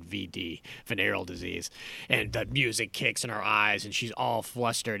contracted VD, venereal disease, and the music kicks in her eyes, and she's all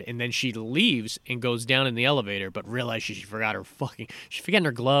flustered, and then she leaves and goes down in the elevator, but realizes she forgot she's forgetting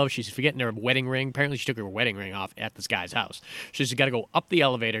her glove, she's forgetting her wedding ring. Apparently she took her wedding ring off at this guy's house. She's got to go up the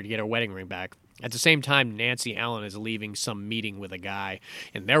elevator to get her wedding ring back. At the same time, Nancy Allen is leaving some meeting with a guy,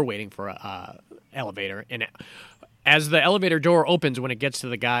 and they're waiting for a elevator. And as the elevator door opens, when it gets to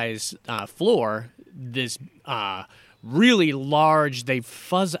the guy's floor, this really large, they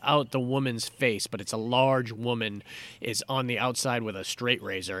fuzz out the woman's face, but it's a large woman is on the outside with a straight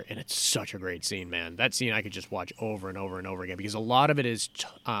razor, and it's such a great scene, man. That scene I could just watch over and over and over again because a lot of it is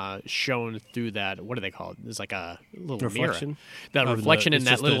shown through that, what do they call it? It's like a little reflection. Mirror. That reflection in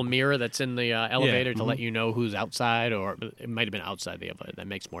that little mirror that's in the elevator to let you know who's outside, or it might have been outside the elevator. That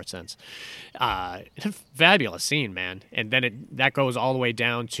makes more sense. It's a fabulous scene, man. And then that goes all the way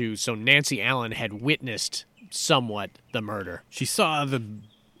down to, so Nancy Allen had witnessed somewhat the murder. She saw the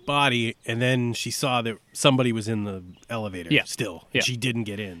body, and then she saw that somebody was in the elevator still. And she didn't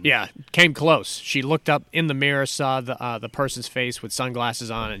get in. Yeah, came close. She looked up in the mirror, saw the person's face with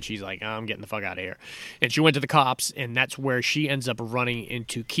sunglasses on, and she's like, oh, I'm getting the fuck out of here. And she went to the cops, and that's where she ends up running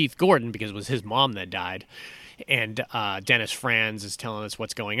into Keith Gordon because it was his mom that died. and Dennis Franz is telling us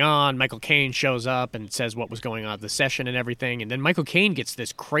what's going on. Michael Caine shows up and says what was going on at the session and everything, and then Michael Caine gets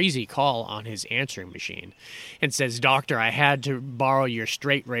this crazy call on his answering machine and says, "Doctor, I had to borrow your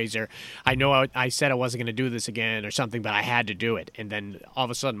straight razor. I know I said I wasn't going to do this again or something, but I had to do it." And then all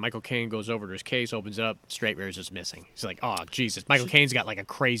of a sudden, Michael Caine goes over to his case, opens it up, straight razor's missing. He's like, "Oh, Jesus." Michael Caine's got like a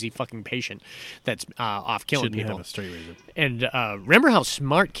crazy fucking patient that's off killing Shouldn't people. have a straight razor. And remember how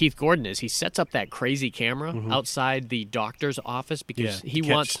smart Keith Gordon is? He sets up that crazy camera outside the doctor's office because Yeah, he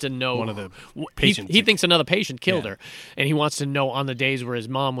catch wants to know. one of the he patients. thinks another patient killed Yeah. her, and he wants to know on the days where his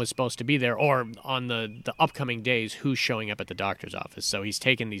mom was supposed to be there, or on the upcoming days, who's showing up at the doctor's office. So he's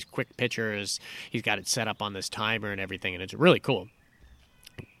taking these quick pictures. He's got it set up on this timer and everything, and it's really cool.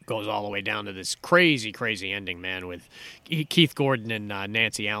 Goes all the way down to this crazy, crazy ending, man, with Keith Gordon and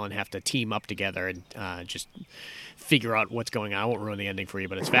Nancy Allen have to team up together and just figure out what's going on. I won't ruin the ending for you,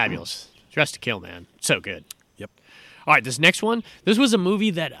 but it's fabulous. Dressed to Kill, man. So good. Yep. All right, this next one, this was a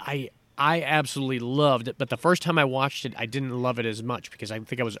movie that I absolutely loved it, but the first time I watched it, I didn't love it as much because I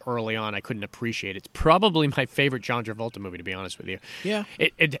think I was early on. I couldn't appreciate it. It's probably my favorite John Travolta movie, to be honest with you. Yeah.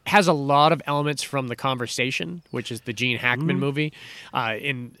 It has a lot of elements from The Conversation, which is the Gene Hackman movie,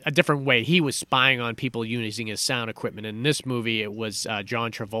 in a different way. He was spying on people using his sound equipment. In this movie, it was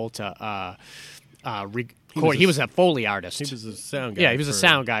John Travolta. He was a Foley artist. He was a sound guy. Yeah, he was a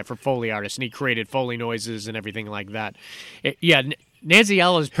sound guy for Foley artists, and he created Foley noises and everything like that. Nancy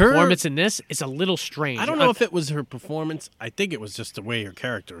Allen's performance in this is a little strange. I don't know if it was her performance. I think it was just the way her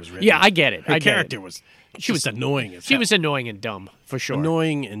character was written. Yeah, I get it. Her character was annoying as She hell. was annoying and dumb, for sure.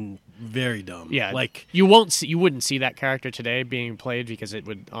 Annoying and very dumb. Yeah, like you wouldn't see that character today being played because it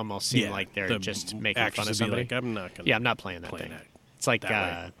would almost seem like they're the just making actress fun of would be somebody. like, I'm not gonna. Yeah, I'm not playing that play thing. that It's like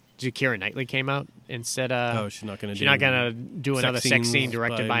that Keira Knightley came out and said, Oh, she's not gonna. she's not gonna do another sex scene scenes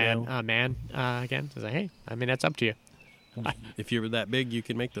directed by male. a man again. I was like, hey, I mean that's up to you. If you're that big, you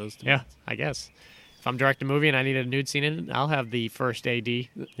can make those. Yeah, I guess. If I'm directing a movie and I need a nude scene in it, I'll have the first AD,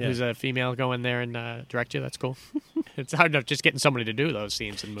 who's a female, go in there and direct you. That's cool. It's hard enough just getting somebody to do those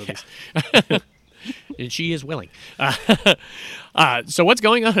scenes in movies. And she is willing. So what's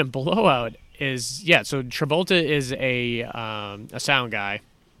going on in Blowout is, so Travolta is a sound guy,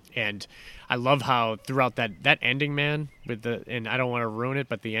 and I love how throughout that ending, man, and I don't want to ruin it,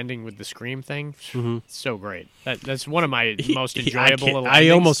 but the ending with the Scream thing, so great. That's one of my most enjoyable little I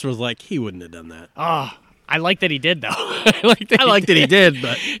endings. almost was like, he wouldn't have done that. Oh, I like that he did, though. I like that he did,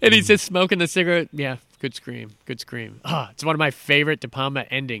 but and he's just smoking the cigarette. Yeah, good scream. It's one of my favorite De Palma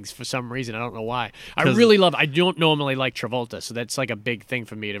endings for some reason. I don't know why. I don't normally like Travolta, so that's like a big thing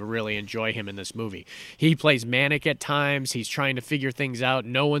for me to really enjoy him in this movie. He plays manic at times. He's trying to figure things out.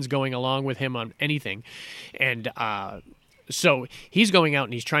 No one's going along with him on anything. And so he's going out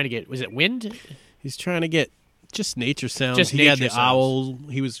and he's trying to get, was it wind? He's trying to get just nature sounds. Just he had nature the sounds. owl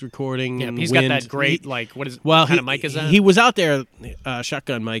he was recording. Yeah, and he's wind. got that great, what kind of mic is that? He was out there,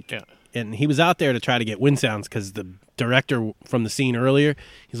 shotgun mic, Yeah. and he was out there to try to get wind sounds because the director from the scene earlier,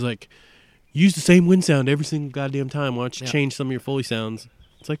 he's like, use the same wind sound every single goddamn time. Why don't you change some of your Foley sounds?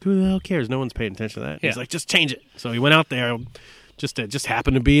 It's like, who the hell cares? No one's paying attention to that. Yeah. He's like, just change it. So he went out there just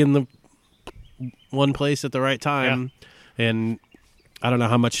happened to be in the one place at the right time. And I don't know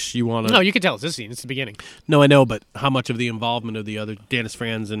how much you want to... No, you can tell it's this scene. It's the beginning. No, I know, but how much of the involvement of the other Dennis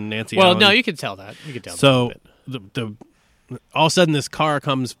Franz and Nancy Well, Allen? no, you can tell that. You can tell So that. the all of a sudden this car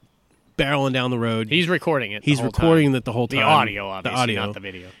comes barreling down the road. He's recording it. He's the whole recording time. that the whole time. The audio, obviously, the audio, not the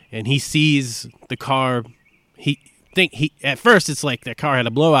video. and he sees the car. At first it's like the car had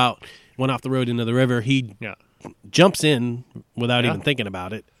a blowout, went off the road into the river. He Yeah. jumps in without even thinking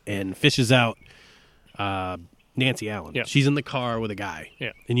about it and fishes out Nancy Allen. Yeah. She's in the car with a guy.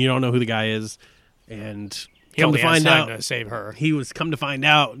 Yeah. And you don't know who the guy is. And He come only to has find time out, to save her. come to find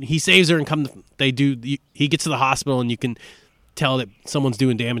out, he saves her and he gets to the hospital and you can tell that someone's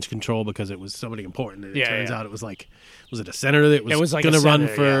doing damage control because it was somebody important. And it turns out it was was it a senator that was like going a to run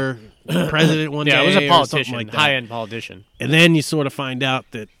senator, for president one day? Yeah, it was a or politician, something like that. high-end politician. And then you sort of find out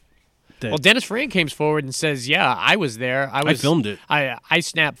that Well, Dennis Franz comes forward and says, "Yeah, I was there. I filmed it. I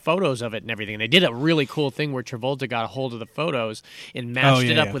snapped photos of it and everything." And they did a really cool thing where Travolta got a hold of the photos and matched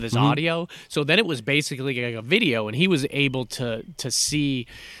it up with his audio. So then it was basically like a video, and he was able to see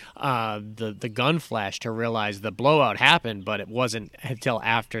the gun flash to realize the blowout happened, but it wasn't until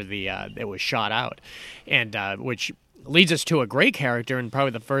after it was shot out, and which leads us to a great character, and probably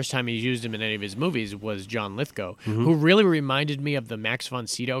the first time he used him in any of his movies was John Lithgow, who really reminded me of the Max von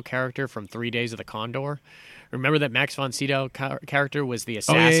Sydow character from 3 Days of the Condor. Remember that Max von Sydow character was the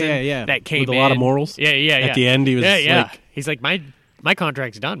assassin yeah. that came with a lot of morals. Yeah. At the end, he was like, he's like, my my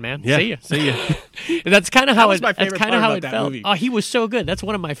contract's done, man. Yeah, See ya. see ya. That's kind of how was it. my That's favorite kind of part how about it that felt. movie. Oh, he was so good. That's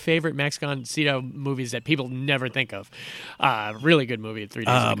one of my favorite Max von Sydow movies that people never think of. Really good movie. 3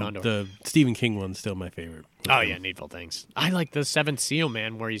 Days of the Condor. The Stephen King one's still my favorite. Oh yeah, Needful Things. I like the Seventh Seal,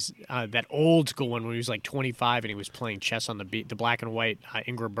 man, where he's that old school one when he was like 25 and he was playing chess on the beach. The black and white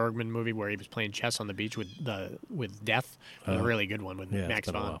Ingrid Bergman movie where he was playing chess on the beach with death. A really good one with yeah, Max it's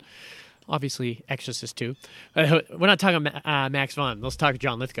been a von. while. Obviously, Exorcist 2. We're not talking Max von. Let's talk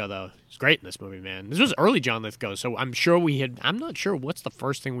John Lithgow, though. He's great in this movie, man. This was early John Lithgow, so I'm not sure what's the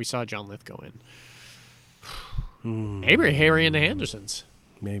first thing we saw John Lithgow in. Maybe Harry and the Hendersons.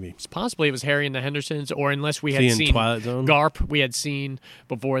 Maybe. It's possibly it was Harry and the Hendersons, or unless we had Seeing seen Twilight Zone? Garp, we had seen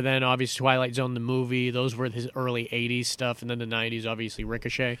before then. Obviously, Twilight Zone, the movie. Those were his early '80s stuff, and then the '90s, obviously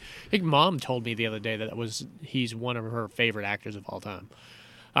Ricochet. I think Mom told me the other day that he's one of her favorite actors of all time.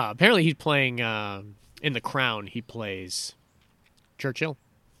 Apparently, he's playing in The Crown. He plays Churchill.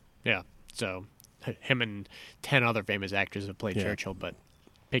 Yeah, so him and 10 other famous actors have played Churchill, but.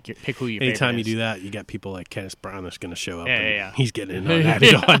 Pick who you. Anytime you do that, you got people like Kenneth Branagh that's going to show up. Yeah. He's getting in on that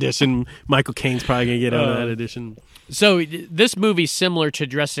audition. Michael Caine's probably going to get on that audition. So this movie's similar to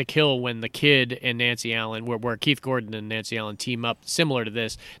Dress to Kill when the kid and Nancy Allen, where Keith Gordon and Nancy Allen team up. Similar to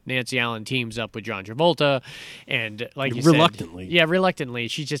this, Nancy Allen teams up with John Travolta, and like you Reluctantly. said, reluctantly.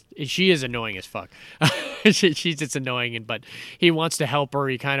 She is annoying as fuck. She's just annoying, but he wants to help her.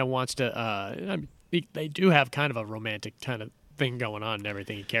 He kind of wants to. They do have kind of a romantic kind of thing going on and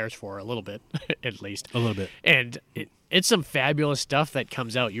everything. He cares for her a little bit, at least. A little bit. And it's some fabulous stuff that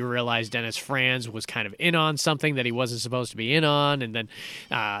comes out. You realize Dennis Franz was kind of in on something that he wasn't supposed to be in on, and then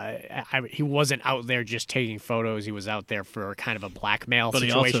he wasn't out there just taking photos. He was out there for kind of a blackmail But he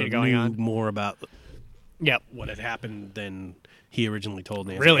situation also going knew on. more about Yep. what had happened than he originally told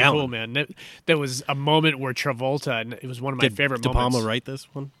Nancy Really Allen. cool, man. There was a moment where Travolta, and it was one of my favorite Did moments. De Palma write this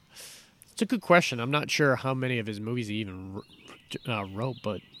one? It's a good question. I'm not sure how many of his movies he even wrote,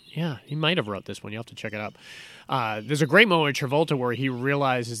 but yeah, he might have wrote this one. You have to check it out. There's a great moment with Travolta where he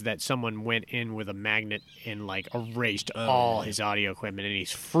realizes that someone went in with a magnet and like erased all his audio equipment, and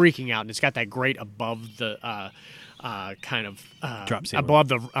he's freaking out. And it's got that great above the kind of Drop ceiling. above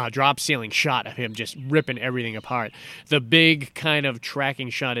the drop ceiling shot of him just ripping everything apart. The big kind of tracking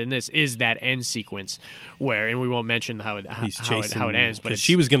shot in this is that end sequence where, and we won't mention how it ends, but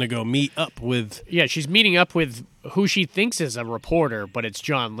she was going to go meet up with. Yeah, she's meeting up with who she thinks is a reporter, but it's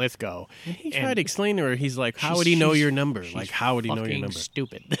John Lithgow. And he tried to explain to her. He's like, "How would he know your number? Like, how would he know your fucking number?"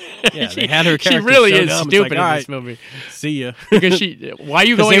 Stupid. Yeah, they had her She character really so is dumb. It's stupid like, in all this right, movie. See ya. Because why are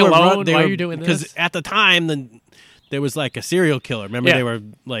you going alone? Why are you doing this? Because at the time, there was like a serial killer. Remember, Yeah. they were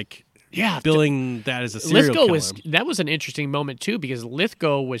like Yeah, billing that as a serial Lithgow killer. that was an interesting moment too, because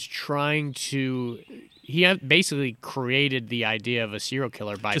Lithgow was trying to. He had basically created the idea of a serial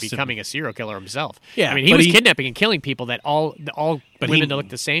killer by Just becoming a serial killer himself. Yeah, I mean, he but was he- kidnapping and killing people that all But women he- that look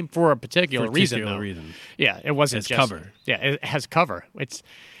the same for a particular reason. Though. Yeah, it wasn't As just cover. Yeah, it has cover. It's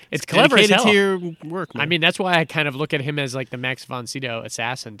clever as dedicated hell. to your work, man. I mean, that's why I kind of look at him as like the Max von Sydow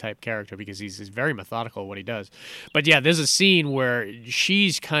assassin type character, because he's very methodical at what he does. But yeah, there's a scene where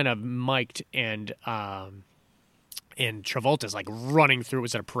she's kind of mic'd and Travolta's like running through.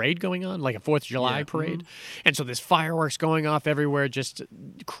 Was it a parade going on, like a 4th of July parade? And so there's fireworks going off everywhere. Just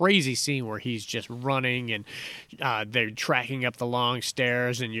crazy scene where he's just running, and they're tracking up the long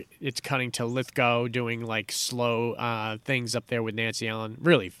stairs, and it's cutting to Lithgow doing like slow things up there with Nancy Allen.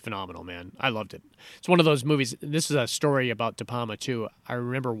 Really phenomenal, man. I loved it. It's one of those movies. This is a story about De Palma too. I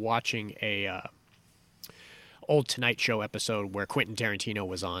remember watching a old Tonight Show episode where Quentin Tarantino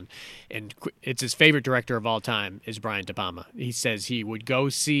was on, and it's his favorite director of all time is Brian De Palma. He says he would go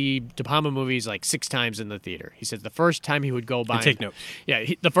see De Palma movies like 6 times in the theater. He says the first time he would go by, take notes. Yeah,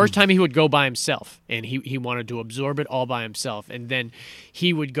 the first time he would go by himself, and he wanted to absorb it all by himself, and then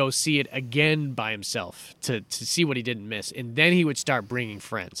he would go see it again by himself to see what he didn't miss, and then he would start bringing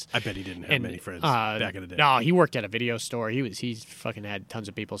friends. I bet he didn't have many friends back in the day. No, he worked at a video store. He fucking had tons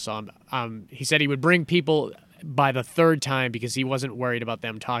of people saw him. He said he would bring people by the 3rd time because he wasn't worried about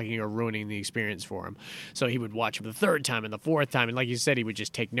them talking or ruining the experience for him. So he would watch him the 3rd time and the 4th time, and like you said, he would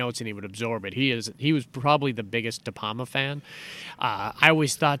just take notes and he would absorb it. He was probably the biggest De Palma fan. I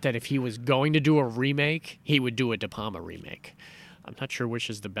always thought that if he was going to do a remake, he would do a De Palma remake. I'm not sure which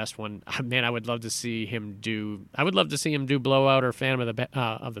is the best one. Man, I would love to see him do. I would love to see him do Blowout or Phantom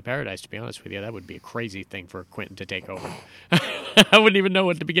of the Paradise. To be honest with you, that would be a crazy thing for Quentin to take over. I wouldn't even know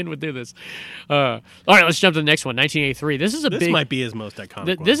what to begin with do this. All right, let's jump to the next one. 1983. This This might be his most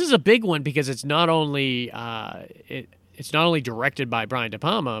iconic one. This is a big one because it's not only it's not only directed by Brian De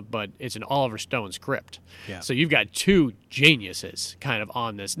Palma, but it's an Oliver Stone script. Yeah. So you've got two geniuses kind of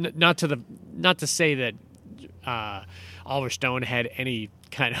on this. Not to say that Oliver Stone had any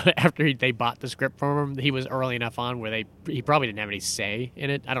kind of after they bought the script from him, he was early enough on where he probably didn't have any say in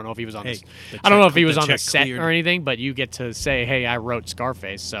it. I don't know if he was on the set cleared. or anything, but you get to say, "Hey, I wrote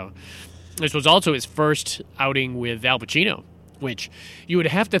Scarface." So this was also his first outing with Al Pacino, which you would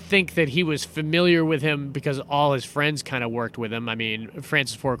have to think that he was familiar with him because all his friends kind of worked with him. I mean,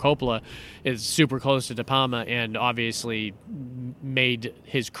 Francis Ford Coppola is super close to De Palma and obviously made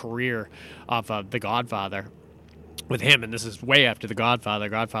his career off of The Godfather with him, and this is way after The Godfather.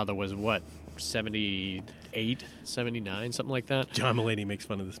 Godfather was, what, 78, 79, something like that? John Mulaney makes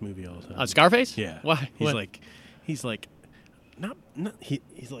fun of this movie all the time. Scarface? Yeah. Why? He's like, not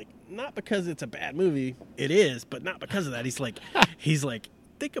because it's a bad movie. It is, but not because of that. He's like,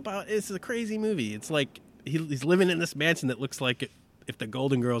 think about it. It's a crazy movie. It's like he's living in this mansion that looks like if the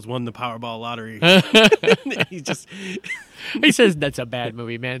Golden Girls won the Powerball lottery. He says that's a bad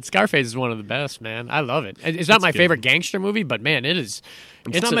movie, man. Scarface is one of the best, man. I love it. It's not my favorite gangster movie, but man, it is.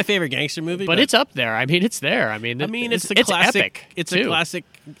 It's not my favorite gangster movie, but it's up there. I mean, it's there. I mean, it's a classic. Epic. It's a classic.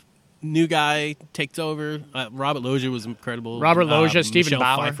 New guy takes over. Robert Loggia was incredible. Robert Loggia, Stephen Michelle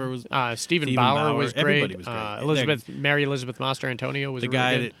Bauer. Pfeiffer was. Stephen Bauer was great. Everybody was great. Mary Elizabeth Master Antonio was the really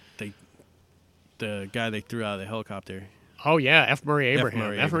guy good. the guy they threw out of the helicopter. Oh, yeah, F. Murray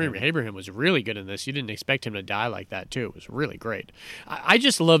Abraham. F. Murray Abraham was really good in this. You didn't expect him to die like that, too. It was really great. I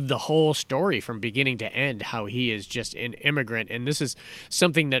just love the whole story from beginning to end, how he is just an immigrant. And this is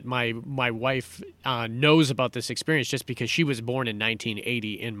something that my wife knows about this experience just because she was born in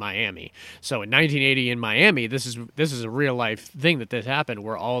 1980 in Miami. So in 1980 in Miami, this is a real-life thing that this happened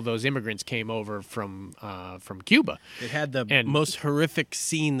where all those immigrants came over from Cuba. It had the most horrific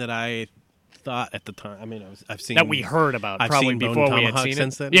scene that I thought at the time. I mean, I've seen that we heard about I've probably seen before Bone we had Tomahawk seen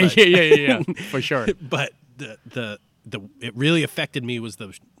since it. Then, Yeah, for sure. But the it really affected me was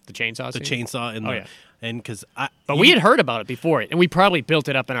the chainsaw, and and because we had heard about it before, and we probably built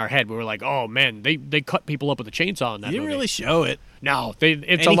it up in our head. We were like, oh man, they cut people up with a chainsaw in that. You didn't movie. really show it. No,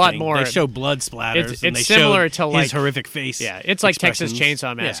 it's a lot more. They show blood splatters. It's similar to like his horrific face. Yeah, it's like Texas expressions.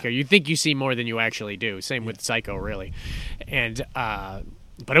 Chainsaw Massacre. Yeah. You think you see more than you actually do. Same with Psycho, really, and.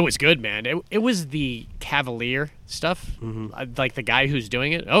 But it was good, man. It was the cavalier stuff, like the guy who's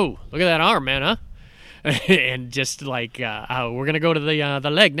doing it. Oh, look at that arm, man, huh? And just like we're gonna go to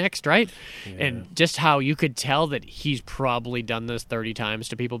the leg next, right? Yeah. And just how you could tell that he's probably done this 30 times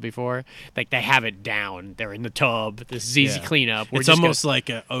to people before. Like they have it down. They're in the tub. This is easy cleanup. It's almost like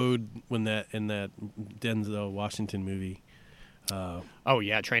an ode in that Denzel Washington movie.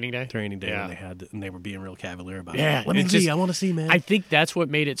 Training Day. Yeah. And they were being real cavalier about it. Yeah, Let me see. I want to see, man. I think that's what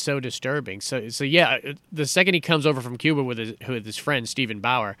made it so disturbing. So yeah, the second he comes over from Cuba with his friend Stephen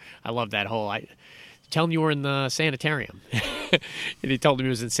Bauer, I love that whole. Tell him you were in the sanitarium. And he told him he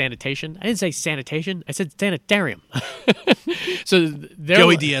was in sanitation. I didn't say sanitation. I said sanitarium. So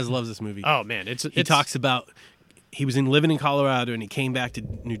Joey Diaz loves this movie. Oh man, he talks about. He was living in Colorado, and he came back to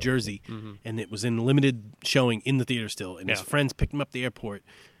New Jersey, and it was in limited showing in the theater still. And his friends picked him up at the airport,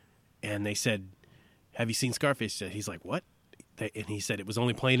 and they said, "Have you seen Scarface?" He's like, "What?" And he said it was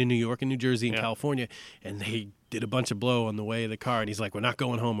only playing in New York and New Jersey and California, and they did a bunch of blow on the way of the car. And he's like, "We're not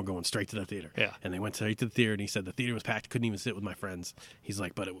going home. We're going straight to the theater." Yeah. And they went straight to the theater, and he said the theater was packed. Couldn't even sit with my friends. He's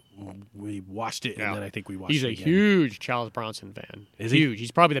like, but we watched it, and then I think we watched it again. He's a huge Charles Bronson fan. Is huge.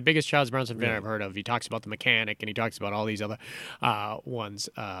 He's probably the biggest Charles Bronson fan I've heard of. He talks about The Mechanic, and he talks about all these other ones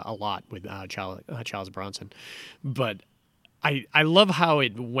a lot with Charles Bronson. But I love how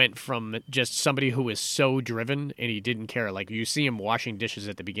it went from just somebody who was so driven and he didn't care. Like you see him washing dishes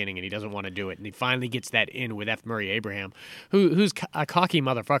at the beginning and he doesn't want to do it. And he finally gets that in with F. Murray Abraham, who's a cocky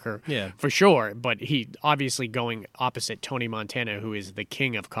motherfucker for sure. But he obviously going opposite Tony Montana, who is the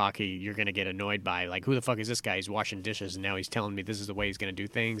king of cocky. You're going to get annoyed by like, who the fuck is this guy? He's washing dishes and now he's telling me this is the way he's going to do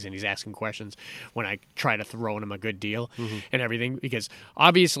things. And he's asking questions when I try to throw him a good deal and everything. Because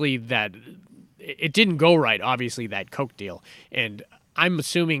obviously that... It didn't go right, obviously, that Coke deal. And I'm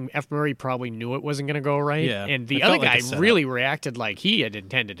assuming F. Murray probably knew it wasn't going to go right. Yeah, and the other guy really reacted like he had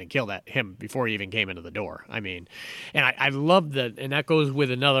intended to kill him before he even came into the door. I mean, and I love that. And that goes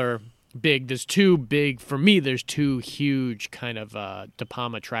with another big. There's two huge kind of De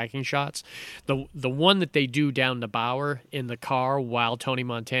Palma tracking shots. The one that they do down the Bower in the car while Tony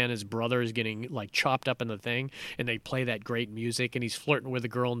Montana's brother is getting like chopped up in the thing, and they play that great music, and he's flirting with the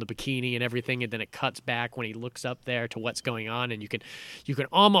girl in the bikini and everything, and then it cuts back when he looks up there to what's going on, and you can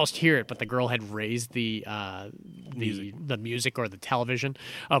almost hear it, but the girl had raised the music or the television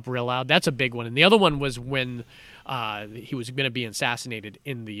up real loud. That's a big one. And the other one was when he was going to be assassinated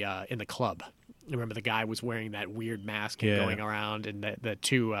in the club. Remember, the guy was wearing that weird mask and going around, and the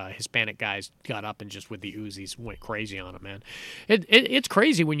two Hispanic guys got up and just with the Uzis went crazy on him, man. It's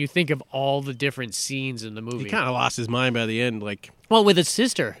crazy when you think of all the different scenes in the movie. He kind of lost his mind by the end. Like, well, with his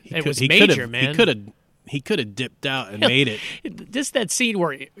sister, it was major, man. He could have dipped out and made it. Just that scene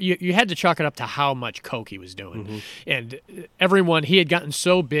where you had to chalk it up to how much coke he was doing, and everyone, he had gotten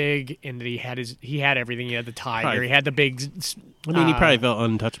so big, and he had everything. He had the tiger, he had the big. I mean, he probably felt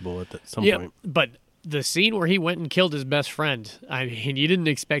untouchable at some point. But the scene where he went and killed his best friend, I mean, you didn't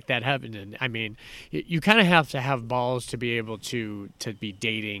expect that happening. I mean, you kind of have to have balls to be able to be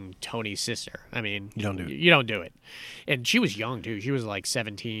dating Tony's sister. I mean, you don't do it. You don't do it. And she was young, too. She was like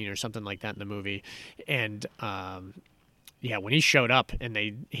 17 or something like that in the movie. And, when he showed up and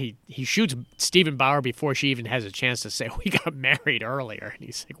he shoots Stephen Bauer before she even has a chance to say, we got married earlier. And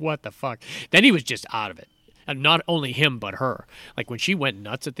he's like, what the fuck? Then he was just out of it. And not only him, but her. Like, when she went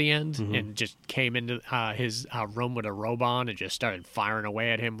nuts at the end and just came into his room with a robe on and just started firing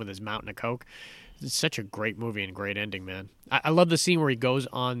away at him with his mountain of coke. It's such a great movie and great ending, man. I love the scene where he goes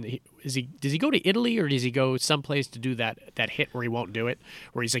on. Does he go to Italy, or does he go someplace to do that hit where he won't do it?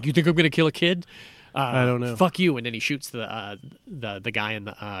 Where he's like, you think I'm going to kill a kid? I don't know. Fuck you. And then he shoots the guy in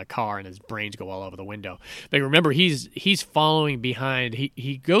the car, and his brains go all over the window. But remember, he's following behind.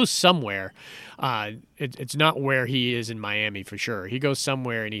 He goes somewhere. It's not where he is in Miami for sure. He goes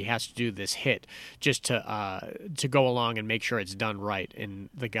somewhere, and he has to do this hit just to go along and make sure it's done right. And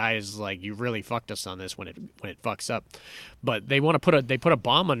the guy is like, "You really fucked us on this when it fucks up." But they want to put a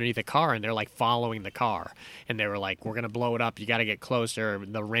bomb underneath the car, and they're like following the car, and they were like, "We're gonna blow it up. You got to get closer.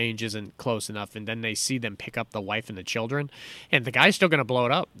 The range isn't close enough." And then they see them pick up the wife and the children, and the guy's still gonna blow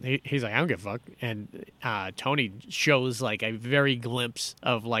it up. He's like, "I don't give a fuck." And Tony shows like a very glimpse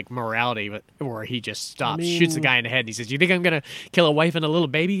of like morality, where he just stops, shoots the guy in the head. And he says, "You think I'm gonna kill a wife and a little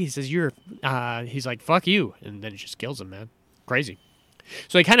baby?" He says, he's like, "Fuck you," and then it just kills him, man. Crazy.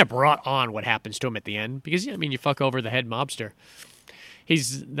 So they kind of brought on what happens to him at the end, because I mean, you fuck over the head mobster.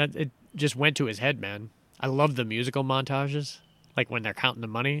 It just went to his head, man. I love the musical montages, like when they're counting the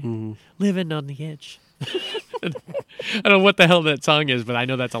money, living on the edge. I don't know what the hell that song is, but I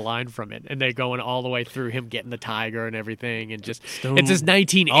know that's a line from it. And they're going all the way through him getting the tiger and everything, and just it's this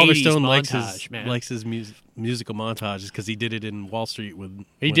 1980s Oliver Stone montage, likes his musical montages because he did it in Wall Street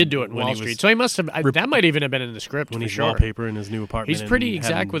He did do it in Wall Street, so he must have. That might even have been in the script when for he's sure. wallpaper in his new apartment. He's pretty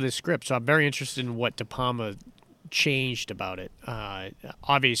exact with his script, so I'm very interested in what De Palma changed about it.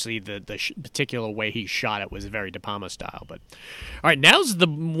 Obviously, the particular way he shot it was very De Palma style. But all right, now's the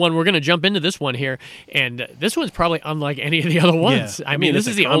one we're going to jump into. This one here, and this one's probably unlike any of the other ones. Yeah. I mean, this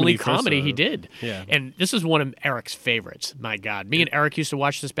is the only comedy he did. Yeah. And this is one of Eric's favorites. My God, me and Eric used to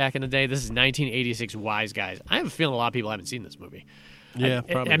watch this back in the day. This is 1986 Wise Guys. I have a feeling a lot of people haven't seen this movie. Yeah,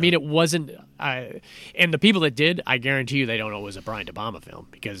 probably. I mean, it wasn't. And the people that did, I guarantee you, they don't know it was a Brian De Palma film,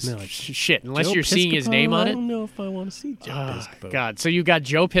 because shit, unless Joe you're seeing his name on it. I don't know if I want to see Joe Piscopo. God, so you got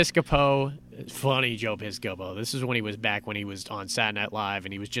Joe Piscopo. Funny Joe Piscopo. This is when he was on Saturday Night Live,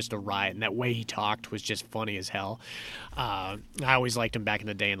 and he was just a riot, and that way he talked was just funny as hell. I always liked him back in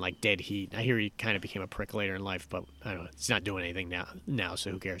the day in like Dead Heat. I hear he kind of became a prick later in life, but I don't know. He's not doing anything now, so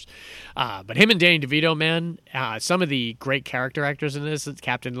who cares? But him and Danny DeVito, man, some of the great character actors in this: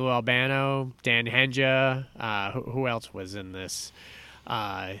 Captain Lou Albano, Dan Henja. Who else was in this?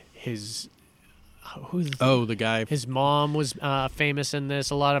 The guy. His mom was famous in this.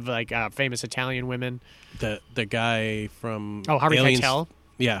 A lot of like famous Italian women. The guy from Harvey Aliens. Keitel.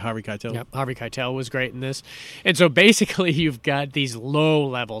 Yeah, Harvey Keitel. Yep, Harvey Keitel was great in this. And so basically you've got these low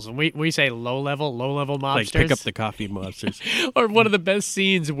levels, and we say low level mobsters. Like pick up the coffee mobsters. Or one of the best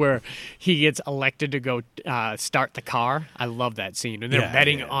scenes where he gets elected to go start the car. I love that scene. And they're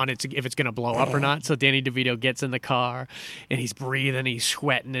betting on it if it's going to blow up or not. So Danny DeVito gets in the car, and he's breathing, he's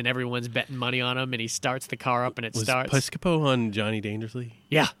sweating, and everyone's betting money on him, and he starts the car up, and it starts. Was Piscopo on Johnny Dangerously?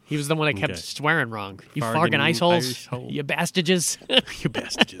 Yeah, he was the one that kept swearing wrong. You farting ice holes, you bastages. You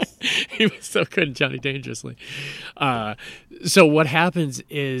bastages. He was so good in Johnny Dangerously. So what happens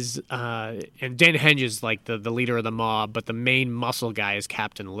is, and Dan Henge is like the leader of the mob, but the main muscle guy is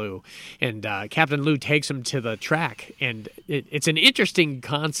Captain Lou. And Captain Lou takes him to the track, and it's an interesting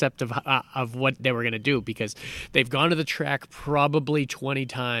concept of what they were going to do, because they've gone to the track probably 20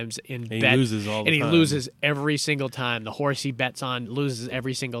 times and he loses all the time. He loses every single time. The horse he bets on loses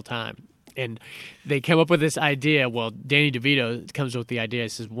every single time. And they came up with this idea. Well, Danny DeVito comes up with the idea. He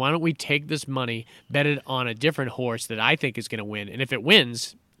says, why don't we take this money, bet it on a different horse that I think is going to win, and if it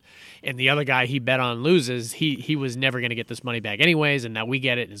wins, and the other guy he bet on loses, he was never going to get this money back anyways, and now we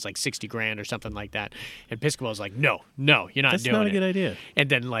get it, and it's like $60,000 or something like that. And Piscopo's like, no, you're not That's doing it. not a good idea. And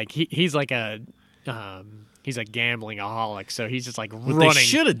then like he's like a gambling-aholic, so he's just like What running.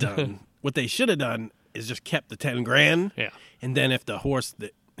 they should have done is just kept the $10,000. Yeah. And then if the horse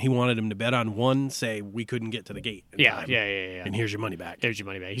that he wanted him to bet on won, say we couldn't get to the gate. in Yeah. time, And And here's your money back. there's your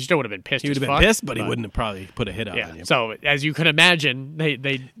money back. He still would have been pissed. He would as have been fuck, pissed, but he wouldn't have probably put a hit out on Yeah. you. So as you can imagine,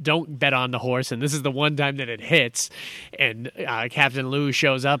 they don't bet on the horse, and this is the one time that it hits. And Captain Lou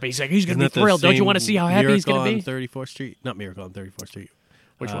shows up. And he's like, he's gonna Isn't be that the thrilled. Don't you same want to see how happy he's gonna Miracle be? on 34th Street? Not Miracle on 34th Street.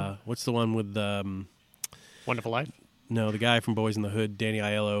 Which one? What's the one with Wonderful Life. no, the guy from Boys in the Hood, Danny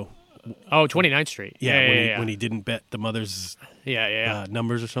Aiello. Oh, 29th Street. When he didn't bet the mother's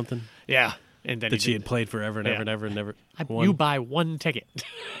numbers or something Yeah. And then that he she did- had played forever and ever and ever and never won. You buy one ticket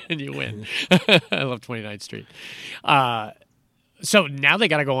and you win. I love 29th Street. So now they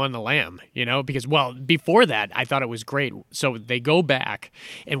got to go on the lam, because, well, before that, I thought it was great. So they go back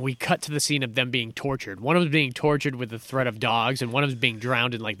and we cut to the scene of them being tortured. One of them being tortured with the threat of dogs, and one of them being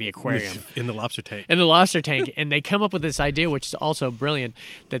drowned in like the aquarium. in the lobster tank. In the lobster tank, and they come up with this idea, which is also brilliant,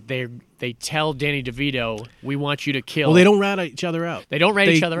 that they tell Danny DeVito, "We want you to kill." Well, they don't rat each other out. They don't rat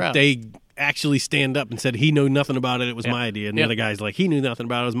each other out. They actually stand up and said he knew nothing about it. It was my idea. And the Yeah. other guy's like, he knew nothing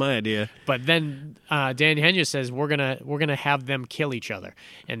about it. It was my idea. But then Dan Henya says we're gonna have them kill each other,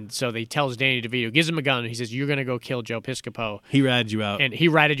 and so they tells Danny DeVito, gives him a gun, and he says you're gonna go kill Joe Piscopo, He ratted you out. and he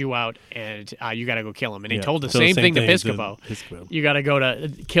ratted you out, and you got to go kill him. And he Yeah. told the So the same same thing to thing to Piscopo. Piscopo. You got to go to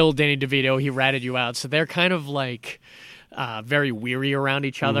kill Danny DeVito. He ratted you out. So they're kind of like. Very weary around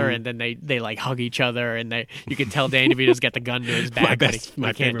each other, Mm-hmm. and then they like hug each other, and you can tell Danny DeVito's got the gun to his back. but he my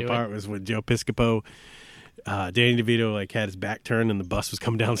can't favorite do part it. was when Joe Piscopo, Danny DeVito like had his back turned and the bus was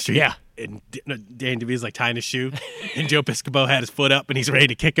coming down the street. Yeah. And Danny DeVito's like tying his shoe, and Joe Piscopo had his foot up and he's ready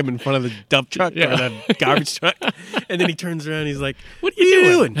to kick him in front of the dump truck Yeah. or the garbage truck. And then he turns around and he's like, What are you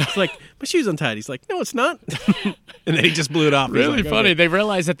doing?" It's like, my shoe's untied. He's like, no, it's not. And then he just blew it off. He's Really like, funny. "Okay." They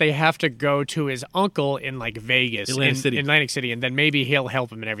realize that they have to go to his uncle in like Vegas, Atlantic City. and then maybe he'll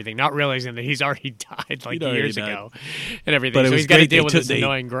help him and everything. Not realizing that he's already died like He'd already years died. ago, and everything. But it so was he's got to great. deal They with took- his they-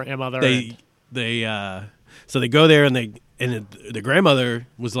 annoying grandmother. and- So they go there and the grandmother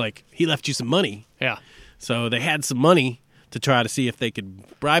was like, he left you some money. yeah, So they had some money to try to see if they could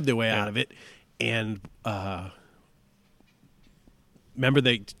bribe their way out of it. And remember,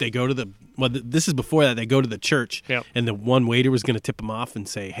 they go to this is before that. They go to the church, Yep. and the one waiter was going to tip them off and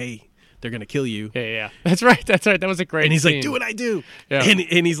say, hey, they're going to kill you. yeah. That's right. That was a great. And he's scene. like, do what I do. Yeah.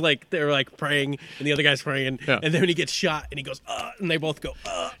 And he's like, they're like praying, and the other guy's praying. Yeah. And then when he gets shot, and he goes, and they both go,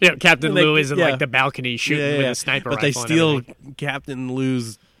 Yeah, Captain And they- Lou is in yeah. like the balcony shooting with a sniper But rifle. they and steal everything. Captain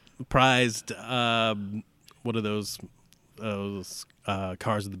Lou's prized, what are those cars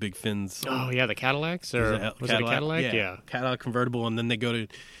with the big fins? Oh yeah, the Cadillacs, or was it a Cadillac? Yeah. Cadillac convertible, and then they go to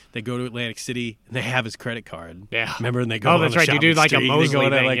Atlantic City, and they have his credit card. Yeah. Remember? And they go. Oh, on that's the right. You do shopping like a spree. They Mosley go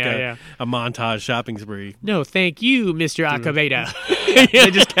on thing. like Yeah. a montage shopping spree. No, thank you, Mr. Acaveda.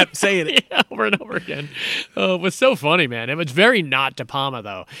 They just kept saying it. Yeah, over and over again. It was so funny, man. It was very not De Palma,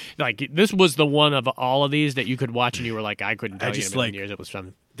 though. Like, this was the one of all of these that you could watch and you were like, I couldn't tell you just in a million like- years it was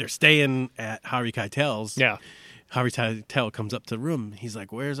from. They're staying at Harvey Keitel's. Yeah. Harvey Keitel comes up to the room. He's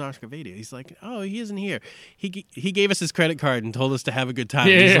like, "Where's Oscar Vadia?" He's like, "Oh, he isn't here. He gave us his credit card and told us to have a good time."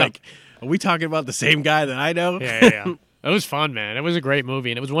 Yeah, He's yeah. like, "Are we talking about the same guy that I know?" Yeah. It was fun, man. It was a great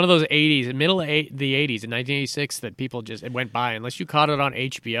movie. And it was one of those 80s, the 80s, in 1986, that people just, it went by. Unless you caught it on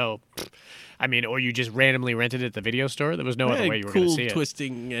HBO. I mean, or you just randomly rented it at the video store. There was no other way you were going to cool see it.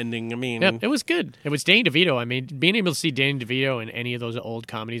 twisting ending. I mean, Yep, it was good. It was Danny DeVito. I mean, being able to see Danny DeVito in any of those old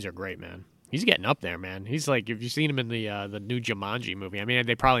comedies are great, man. He's getting up there, man. He's like, if you've seen him in the new Jumanji movie, I mean,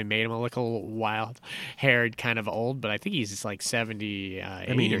 they probably made him look a little wild-haired, kind of old, but I think he's just like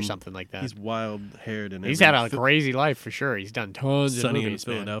 78 or something like that. he's wild haired and He's had a crazy life for sure. He's done tons of Sunny in movies,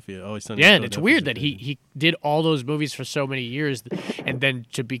 man. Philadelphia. Always Sunny. Yeah, in and it's Philadelphia weird that he did all those movies for so many years, and then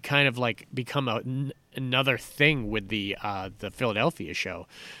to be kind of like become another thing with the Philadelphia show.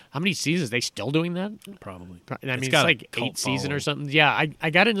 How many seasons? They still doing that? probably. I mean, it's got a like cult 8 season or following. something. Yeah, I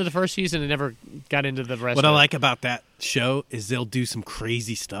got into the first season and never got into the rest. What of I it. like about that show is they'll do some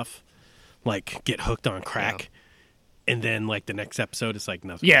crazy stuff, like get hooked on crack, and then like the next episode, it's like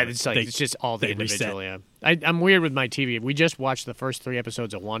nothing. Yeah, it's like They- it's just all the they individual. reset. I'm weird with my TV. We just watched the first 3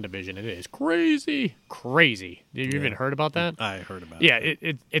 episodes of WandaVision. It is crazy. Have you even heard about that? I heard about Yeah,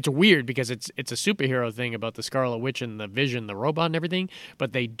 it. it's weird because it's a superhero thing about the Scarlet Witch and the Vision, the robot and everything,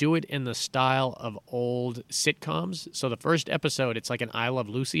 but they do it in the style of old sitcoms. So the first episode, it's like an I Love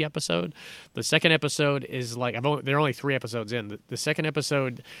Lucy episode. The second episode is like there are only 3 episodes in. The second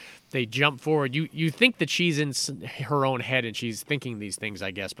episode, they jump forward. You think that she's in her own head and she's thinking these things, I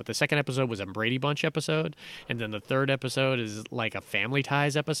guess. But the second episode was a Brady Bunch episode, and then the third episode is like a Family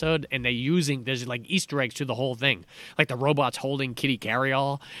Ties episode. And there's like Easter eggs to the whole thing, like the robots holding Kitty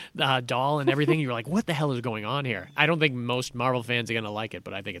Carryall doll and everything. You're like, what the hell is going on here? I don't think most Marvel fans are gonna like it,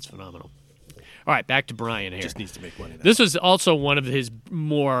 but I think it's phenomenal. All right, back to Brian here. Just needs to make money. This was also one of his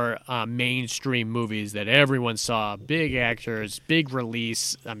more mainstream movies that everyone saw. Big actors, big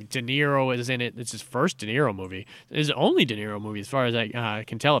release. De Niro is in it. It's his first De Niro movie. It's his only De Niro movie, as far as I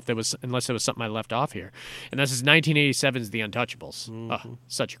can tell, unless there was something I left off here. And this is 1987's The Untouchables. Oh,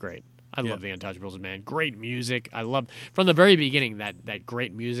 such great. I love The Untouchables, man. Great music. I love, from the very beginning, that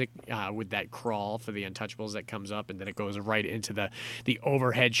great music with that crawl for The Untouchables that comes up, and then it goes right into the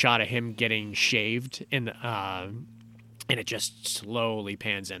overhead shot of him getting shaved and it just slowly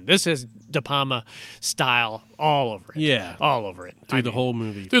pans in. This is De Palma style all over it. Yeah. All over it. Through the whole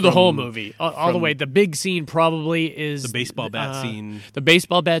movie. Through the whole movie. All the way. The big scene probably is... The baseball bat scene. The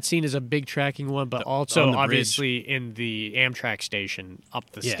baseball bat scene is a big tracking one, but also on the obviously in the Amtrak station,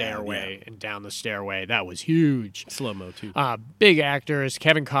 up the stairway and down the stairway. That was huge. Slow-mo, too. Big actors.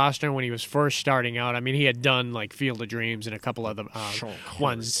 Kevin Costner, when he was first starting out, I mean, he had done like Field of Dreams and a couple other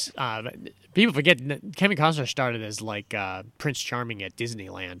ones. People forget Kevin Costner started as like Prince Charming at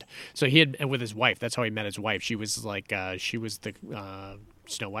Disneyland. So he had, with his wife, that's how he met his wife. She was like, she was the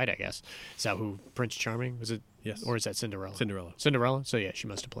Snow White, I guess. Is that who Prince Charming was? It? Yes. Or is that Cinderella? Cinderella. So yeah, she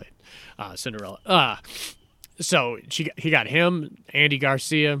must have played Cinderella. So he got him, Andy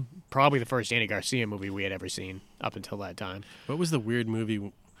Garcia, probably the first Andy Garcia movie we had ever seen up until that time. What was the weird movie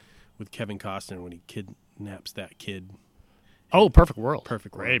with Kevin Costner when he kidnaps that kid? Oh, Perfect World.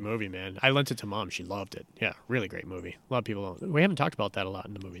 Perfect World. Great movie, man. I lent it to Mom. She loved it. Yeah, really great movie. A lot of people don't. We haven't talked about that a lot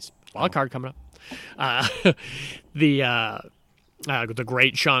in the movies. Wild card coming up. The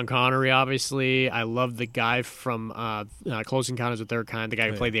great Sean Connery, obviously. I love the guy from Close Encounters of the Third Kind, the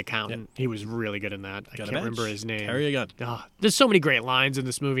guy who played the accountant. He was really good in that. I can't remember his name. Carry a gun. There's so many great lines in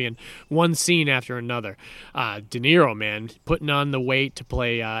this movie, and one scene after another. De Niro, man, putting on the weight to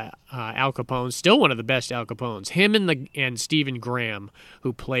play Al Capone. Still one of the best Al Capones. Him and Stephen Graham,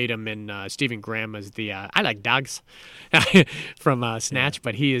 who played him in Stephen Graham as the I like dogs from Snatch,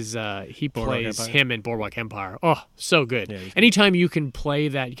 but he plays him in Boardwalk Empire. Oh, so good. Yeah, anytime you can play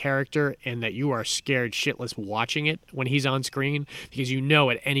that character and that you are scared shitless watching it when he's on screen, because you know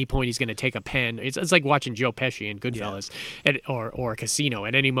at any point he's going to take a pen. It's like watching Joe Pesci in Goodfellas or Casino.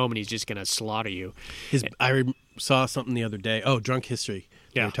 At any moment he's just going to slaughter you. I saw something the other day. Oh, Drunk History.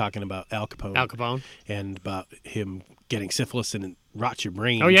 They were talking about Al Capone. Al Capone. And about him getting syphilis and it rots your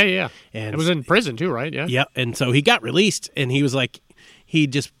brain. Oh, yeah. And it was in prison too, right? Yeah. Yeah, and so he got released, and he was like,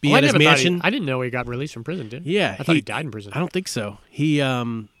 he'd just be at his mansion. I didn't know he got released from prison, did he? Yeah. I thought he died in prison. I don't think so. He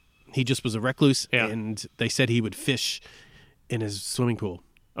just was a recluse, Yeah. and they said he would fish in his swimming pool.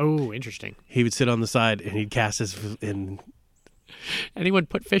 Oh, interesting. He would sit on the side, and he'd cast his... Anyone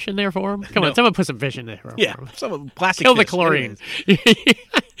put fish in there for him? Come on, someone put some fish in there for him. Yeah, some plastic Kill the fish. chlorine.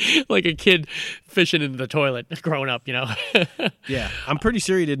 Like a kid fishing in the toilet growing up, you know? Yeah, I'm pretty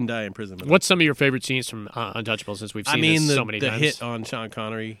sure he didn't die in prison. What's some of your favorite scenes from Untouchables, since we've seen this so many the times? hit on Sean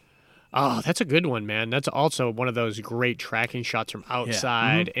Connery. Oh, that's a good one, man. That's also one of those great tracking shots from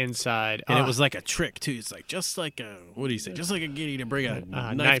outside, inside. And it was like a trick, too. It's like, just like a, what do you say? Just like a giddy to bring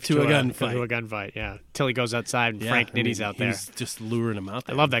a knife to a gunfight. To a gunfight, yeah. Till he goes outside and Frank Nitty's out there. He's just luring him out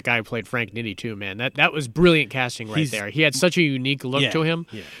there. I love that guy who played Frank Nitti, too, man. That was brilliant casting there. He had such a unique look to him.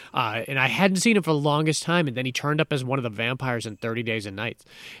 Yeah. And I hadn't seen him for the longest time, and then he turned up as one of the vampires in 30 Days and Nights.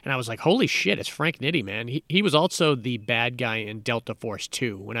 And I was like, holy shit, it's Frank Nitti, man. He was also the bad guy in Delta Force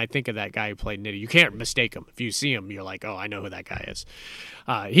 2. When I think of that guy who played Nitti, you can't mistake him. If you see him, you're like, oh, I know who that guy is.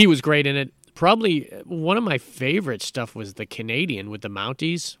 He was great in it. Probably one of my favorite stuff was the Canadian with the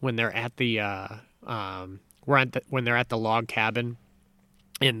Mounties when they're at the when they're at the log cabin.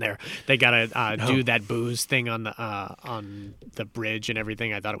 In there, they gotta do that booze thing on the bridge and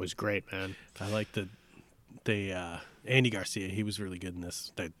everything. I thought it was great, man. I like the Andy Garcia. He was really good in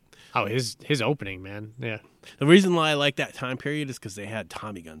this. His opening, man. Yeah. The reason why I like that time period is because they had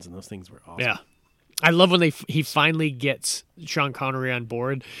Tommy guns and those things were awesome. Yeah. I love when he finally gets Sean Connery on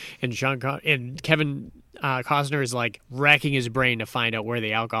board, and Kevin Costner is like racking his brain to find out where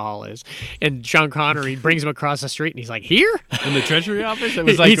the alcohol is, and Sean Connery brings him across the street, and he's like, "Here In the Treasury office, it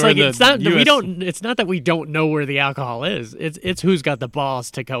was like, he's like, the it's not that we US don't. It's not that we don't know where the alcohol is. It's who's got the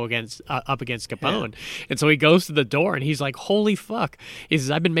balls to go against up against Capone. And so he goes to the door, and he's like, "Holy fuck!" He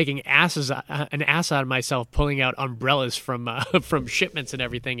says, "I've been making an ass out of myself, pulling out umbrellas from from shipments and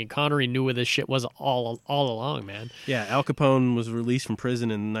everything." And Connery knew where this shit was all along, man. Yeah, Al Capone was released from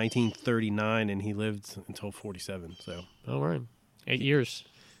prison in 1939, and he lived until 47. So All right, 8 years.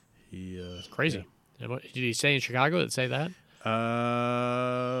 he Crazy. yeah. And what, did he say in Chicago? Did it say that?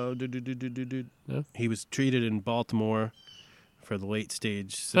 No? He was treated in Baltimore for the late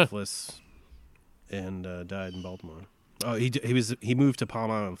stage syphilis, and died in Baltimore. Oh, he moved to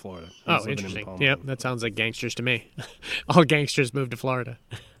Palm Island, Florida. He was Oh, living in interesting. Palm Yeah, Island. that sounds like gangsters to me. All gangsters move to Florida.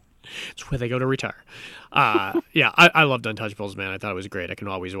 It's where they go to retire. Yeah, I loved Untouchables, man. I thought it was great. I can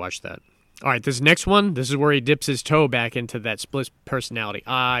always watch that. All right, this next one, this is where he dips his toe back into that split personality.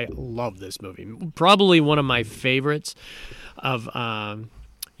 I love this movie. Probably one of my favorites of...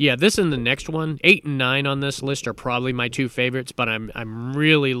 yeah, this and the next one, 8 and 9 on this list are probably my two favorites, but I'm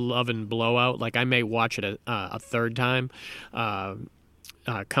really loving Blowout. Like, I may watch it a third time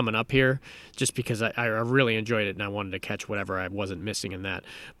coming up here, just because I really enjoyed it and I wanted to catch whatever I wasn't missing in that.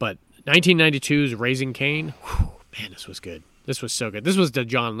 But 1992's Raising Cain, whew, man, this was good. This was so good. This was the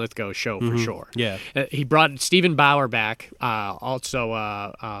John Lithgow show for sure. Yeah. He brought Stephen Bauer back. Also,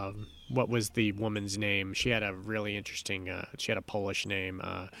 what was the woman's name? She had a really interesting. She had a Polish name,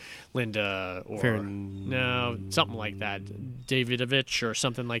 Linda, or no, something like that, Davidovich or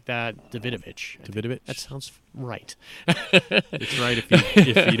something like that. Davidovich. Davidovich? That sounds right. It's right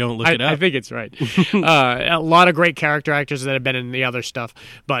if you don't look it up. I think it's right. A lot of great character actors that have been in the other stuff,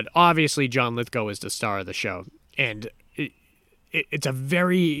 but obviously John Lithgow is the star of the show, and it's a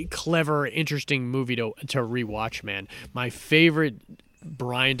very clever, interesting movie to rewatch, man. My favorite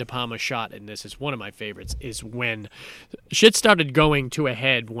Brian De Palma shot in this is one of my favorites. Is when shit started going to a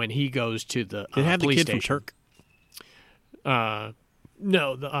head when he goes to the Did it have the police kid station. from Turk?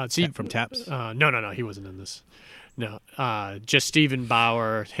 No, From Taps? No, he wasn't in this. No, just Stephen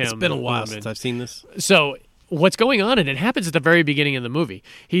Bauer. Him. It's been a while woman. since I've seen this. So what's going on, and it happens at the very beginning of the movie.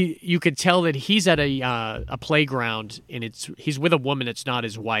 You could tell that he's at a playground, and he's with a woman that's not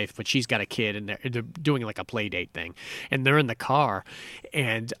his wife, but she's got a kid, and they're doing like a play date thing, and they're in the car,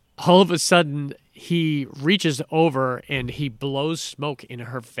 and all of a sudden he reaches over and he blows smoke in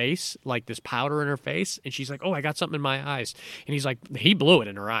her face, like this powder in her face, and she's like, "Oh, I got something in my eyes," and he's like, he blew it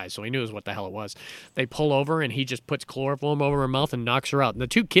in her eyes, so he knew it was what the hell it was. They pull over, and he just puts chloroform over her mouth and knocks her out, and the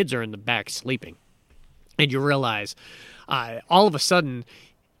two kids are in the back sleeping. And you realize, all of a sudden,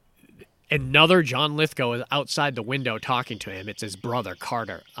 another John Lithgow is outside the window talking to him. It's his brother,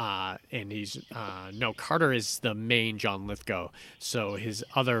 Carter. And Carter is the main John Lithgow. So his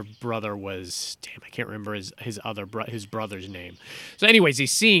other brother was, I can't remember his brother's name. So anyways,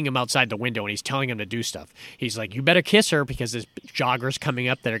 he's seeing him outside the window, and he's telling him to do stuff. He's like, "You better kiss her, because there's joggers coming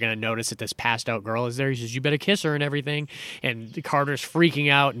up that are going to notice that this passed out girl is there." He says, "You better kiss her," and everything. And Carter's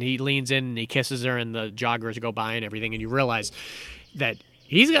freaking out, and he leans in and he kisses her, and the joggers go by and everything. And you realize that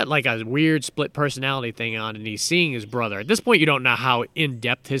he's got like a weird split personality thing on, and he's seeing his brother. At this point, you don't know how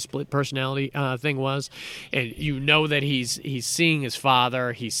in-depth his split personality thing was, and you know that he's seeing his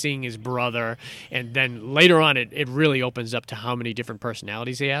father, he's seeing his brother, and then later on, it really opens up to how many different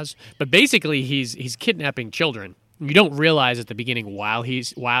personalities he has. But basically, he's kidnapping children. You don't realize at the beginning why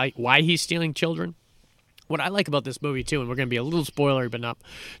he's stealing children. What I like about this movie too, and we're going to be a little spoilery, but not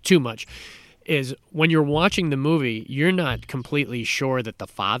too much, is when you're watching the movie, you're not completely sure that the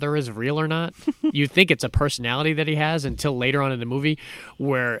father is real or not. You think it's a personality that he has until later on in the movie,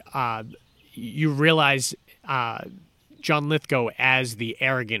 where you realize John Lithgow, as the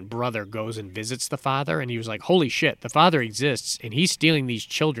arrogant brother, goes and visits the father, and he was like, "Holy shit, the father exists, and he's stealing these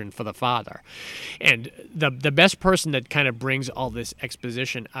children for the father." And the best person that kind of brings all this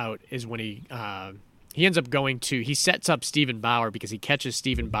exposition out is when he ends up he sets up Stephen Bauer, because he catches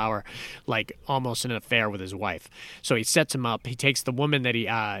Stephen Bauer like almost in an affair with his wife. So he sets him up. He takes the woman that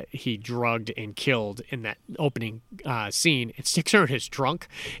he drugged and killed in that opening scene and sticks her in his trunk,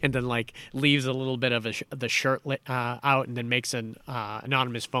 and then like leaves a little bit of the shirt out, and then makes an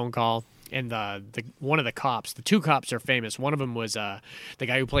anonymous phone call. And the one of the cops, the two cops are famous. One of them was the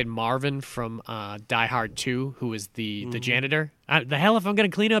guy who played Marvin from Die Hard 2, who was the janitor. The hell if I'm going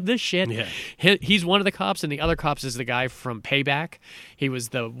to clean up this shit. Yeah. He's one of the cops, and the other cops is the guy from Payback. He was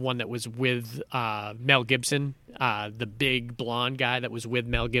the one that was with Mel Gibson, the big blonde guy that was with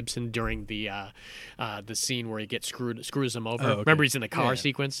Mel Gibson during the scene where he gets screws him over. Oh, okay. Remember, he's in the car Yeah.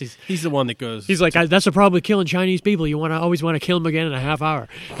 sequence. He's the one that goes. He's like, that's the problem with killing Chinese people. You always want to kill them again in a half hour.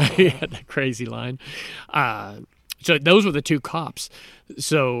 He had that crazy line. So those were the two cops.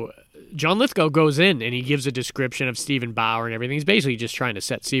 So John Lithgow goes in and he gives a description of Stephen Bauer and everything. He's basically just trying to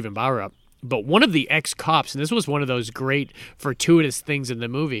set Stephen Bauer up. But one of the ex-cops, and this was one of those great fortuitous things in the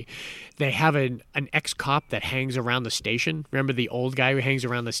movie, they have an ex-cop that hangs around the station. Remember the old guy who hangs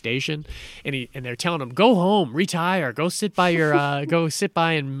around the station? And they're telling him, go home, retire, go sit by your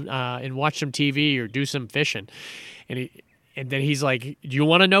and watch some TV or do some fishing. And then he's like, do you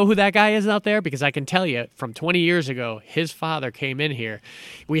want to know who that guy is out there? Because I can tell you, from 20 years ago, his father came in here.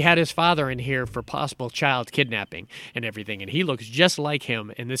 We had his father in here for possible child kidnapping and everything, and he looks just like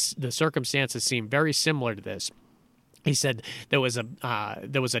him, and the circumstances seem very similar to this. He said there was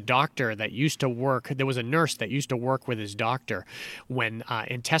a doctor that used to work. There was a nurse that used to work with his doctor when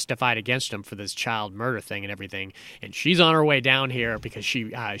and testified against him for this child murder thing and everything. And she's on her way down here because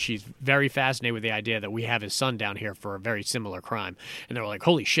she's very fascinated with the idea that we have his son down here for a very similar crime. And they were like,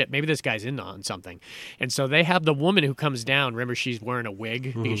 "Holy shit, maybe this guy's in on something." And so they have the woman who comes down. Remember, she's wearing a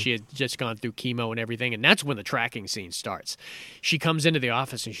wig because she had just gone through chemo and everything. And that's when the tracking scene starts. She comes into the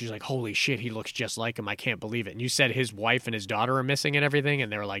office and she's like, "Holy shit, he looks just like him. I can't believe it." And you said his wife and his daughter are missing and everything, and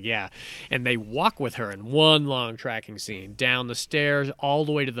they were like, yeah. And they walk with her in one long tracking scene down the stairs all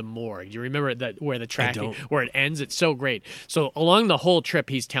the way to the morgue. You remember that where the tracking where it ends? It's so great. So along the whole trip,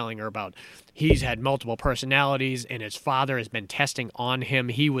 he's telling her about he's had multiple personalities, and his father has been testing on him.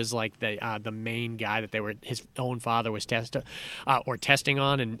 He was like the main guy that his own father was testing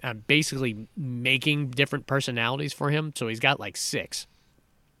on, and basically making different personalities for him. So he's got like 6.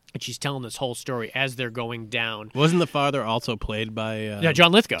 And she's telling this whole story as they're going down. Wasn't the father also played by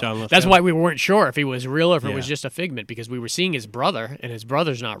John Lithgow? That's why we weren't sure if he was real or if it was Yeah. just a figment, because we were seeing his brother, and his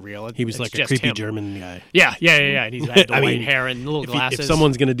brother's not real. he was It's like a just creepy him. German guy. Yeah. And he's had the I white mean, hair and little glasses. If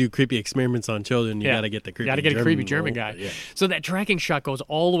someone's going to do creepy experiments on children, you got to get the creepy Got to get a creepy German guy. Yeah. So that tracking shot goes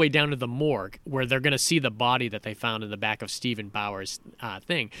all the way down to the morgue where they're going to see the body that they found in the back of Stephen Bauer's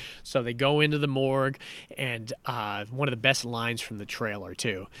thing. So they go into the morgue, and one of the best lines from the trailer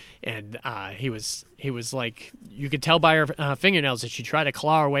too. And he was like, you could tell by her fingernails that she tried to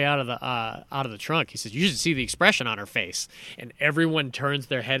claw her way out of the trunk. He says, you should see the expression on her face. And everyone turns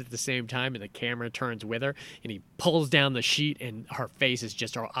their head at the same time, and the camera turns with her. And he pulls down the sheet, and her face is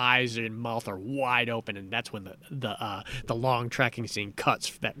just, her eyes and mouth are wide open. And that's when the long tracking scene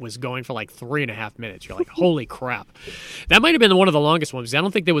cuts. That was going for like 3.5 minutes. You're like, holy crap! That might have been one of the longest ones. I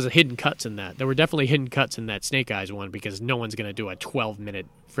don't think there was hidden cuts in that. There were definitely hidden cuts in that Snake Eyes one, because no one's going to do a 12-minute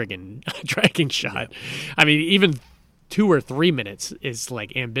friggin' tracking shot. I mean, even 2 or 3 minutes is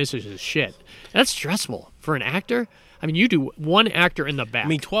like ambitious as shit. That's stressful for an actor. I mean, you do one actor in the back. I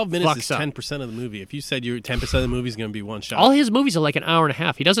mean, 12 minutes is fucks up. 10% of the movie. If you said 10% of the movie is going to be one shot. All his movies are like an hour and a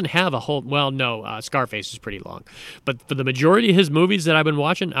half. He doesn't have a whole. Well, no, Scarface is pretty long, but for the majority of his movies that I've been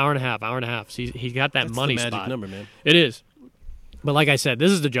watching, hour and a half. So he got that That's money the magic spot. number, man. It is. But like I said,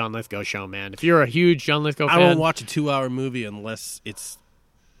 this is the John Lithgow show, man. If you're a huge John Lithgow fan, I won't watch a 2-hour movie unless it's.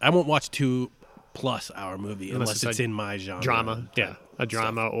 I won't watch a 2+ hour movie unless it's in my genre. drama. Yeah, a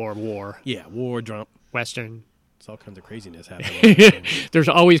drama or war, Yeah, war, drama. Western. It's all kinds of craziness happening. There's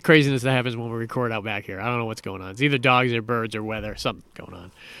always craziness that happens when we record out back here. I don't know what's going on. It's either dogs or birds or weather. Something going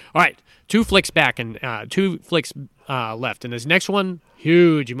on. All right, 2 flicks back and 2 flicks left. And this next one,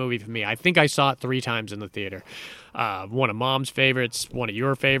 huge movie for me. I think I saw it 3 times in the theater. One of Mom's favorites, one of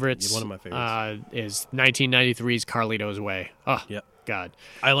your favorites. Yeah, one of my favorites. Is 1993's Carlito's Way. Oh, Yep. God.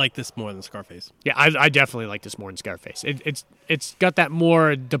 I like this more than Scarface. Yeah, I definitely like this more than Scarface. It's got that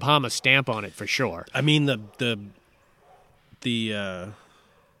more De Palma stamp on it for sure. I mean, the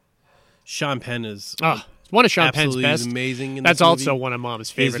Sean Penn is Oh, it's one of Sean Penn's absolutely best. amazing in That's this also movie. one of Mom's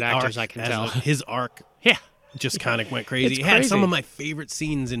His favorite actors, arc I can as tell. his arc Yeah. just kind of went crazy. It's It had some crazy. of my favorite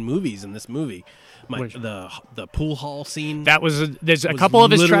scenes in movies in this movie. Which- The pool hall scene. There's a was couple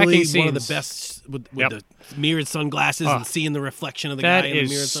of his literally tracking scenes. One of the best with Yep. the mirrored sunglasses Oh. and seeing the reflection of the That guy in the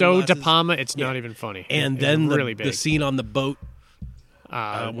mirrored is so De sunglasses. Palma, it's Yeah. not even funny. And It's then really big. the scene on the boat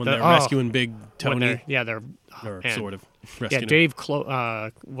when they're rescuing Big Tony, they're or man. sort of Yeah, rescuing him. Dave.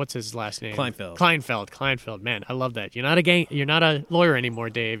 What's his last name? Kleinfeld. Kleinfeld. Man, I love that. You're not a lawyer anymore,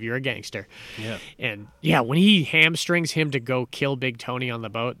 Dave. You're a gangster. Yeah. And yeah, when he hamstrings him to go kill Big Tony on the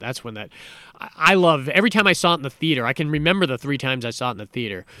boat, that's when I love. Every time I saw it in the theater, I can remember the 3 times I saw it in the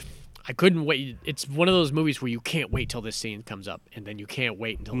theater. I couldn't wait. It's one of those movies where you can't wait till this scene comes up, and then you can't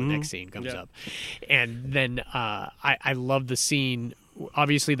wait until the next scene comes up. And then I love the scene.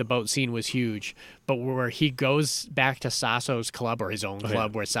 Obviously, the boat scene was huge, but where he goes back to Sasso's club, or his own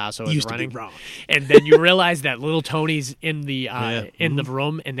club, where Sasso is Used running, to be wrong. and then you realize that little Tony's in the in the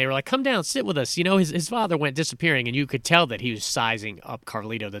room, and they were like, "Come down, sit with us." You know, his father went disappearing, and you could tell that he was sizing up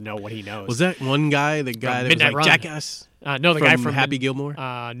Carlito to know what he knows. Was that one guy, the guy that was Midnight like Run. Jackass? No, the guy from Happy Gilmore?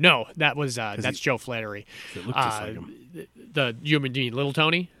 No, that was that's Joe Flattery. It looked just like him. The human being, Little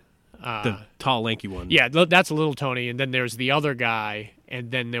Tony. The tall, lanky one. Yeah, that's Little Tony, and then there's the other guy,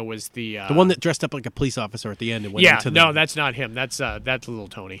 and then there was the one that dressed up like a police officer at the end and went yeah, into no, the... that's not him. That's Little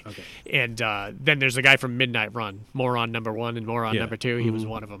Tony. Okay. And then there's the guy from Midnight Run, Moron number 1 and Moron number 2. He was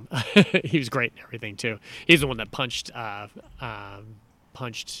one of them. He was great and everything too. He's the one that punched John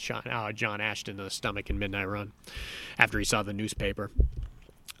Ashton in the stomach in Midnight Run after he saw the newspaper.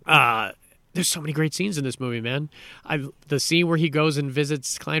 There's so many great scenes in this movie, man. The scene where he goes and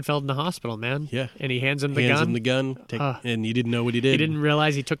visits Kleinfeld in the hospital, man. Yeah. And he hands him the Hands gun. him the gun, and you didn't know what he did. He didn't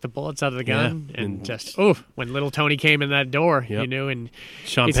realize he took the bullets out of the gun, Yeah. and just when Little Tony came in that door, you knew, and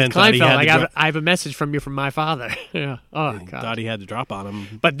Sean he said, Penn thought he Kleinfeld, had to I have a message from you from my father. Yeah. Oh God. thought he had to drop on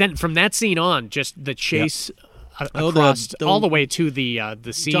him. But then from that scene on, just the chase Oh, across all the way to the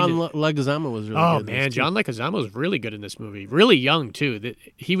scene. John Leguizamo was really Oh good. in man, this, too. John Leguizamo was really good in this movie. Really young too.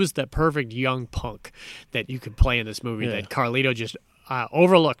 He was the perfect young punk that you could play in this movie. Yeah. That Carlito just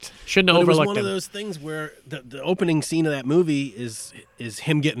overlooked. Shouldn't have But it was overlooked one him. of those things where the opening scene of that movie is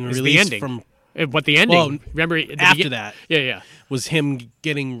him getting It's the released ending. from... What the ending? Well, remember at the after that. Yeah. was him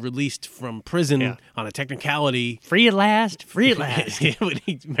getting released from prison Yeah. on a technicality. Free at last. Free at last.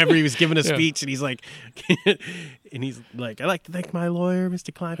 Remember he was giving a speech and he's like, I'd like to thank my lawyer,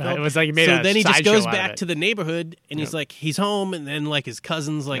 Mr. Kleinfeld. It was like he made so a then he just sideshow goes out of back it. to the neighborhood and he's like, he's home, and then like his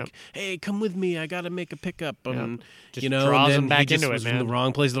cousin's like, Yep. hey, come with me, I got to make a pickup, and Just you know, draws and then him back he just into it, was in the man.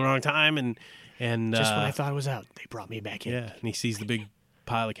 wrong place at the wrong time, and Just when I thought it was out, they brought me back in. yeah, and he sees the big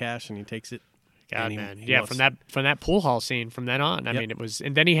pile of cash and he takes it. God, and he man. wants- Yeah, from that pool hall scene from then on. I Yep. mean, it was,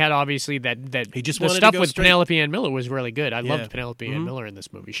 and then he had obviously that He just the wanted to stuff go with straight. Penelope Ann Miller was really good. I Yeah. loved Penelope Ann Miller in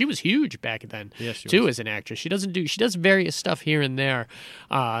this movie. She was huge back then, Yeah, she too, was. as an actress. She does various stuff here and there,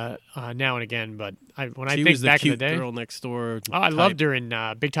 now and again. But when I She think was the back cute in the day, girl next door. oh, I type. loved her in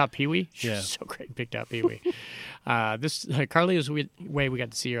Big Top Pee Wee. She Yeah. was so great, in Big Top Pee Wee. This Carlito's way we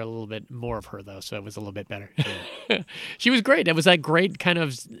got to see her a little bit more of her though, so it was a little bit better. She was great. It was that great kind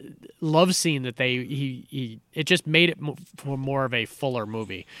of love scene that it just made it for more of a fuller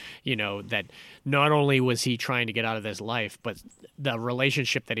movie. You know, that not only was he trying to get out of this life, but the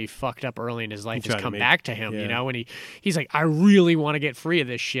relationship that he fucked up early in his life tried has to come make- back to him. yeah. You know, and he's like, I really want to get free of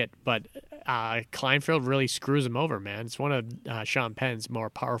this shit, but Kleinfeld really screws him over, man. It's one of Sean Penn's more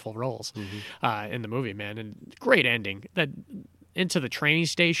powerful roles in the movie, man. And great ending. That into the train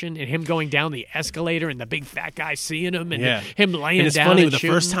station and him going down the escalator and the big fat guy seeing him and Yeah. him laying And it's down funny, and the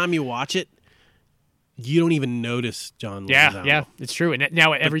first shooting. time you watch it, you don't even notice John Leguizamo. Yeah, it's true. And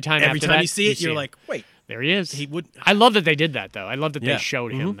now every time Every after time that, you see it, you're him. like, wait, there he is. he would. I love that they did that, though. I love that Yeah. they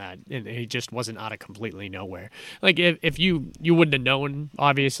showed him that, and he just wasn't out of completely nowhere. Like if you wouldn't have known,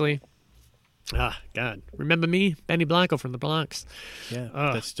 obviously. Ah, God, remember me, Benny Blanco from the Bronx. Yeah,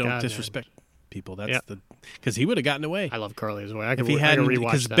 Oh, that's don't God, disrespect people. That's Yep. because he would have gotten away I love Curly as well. I if could, he I could hadn't. rewatch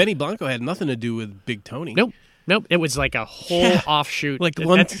Because that. Benny Blanco had nothing to do with Big Tony. Nope. It was like a whole Yeah. offshoot. Like That-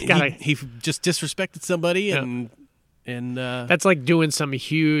 one, that's gotta- he just disrespected somebody Yeah. and that's like doing some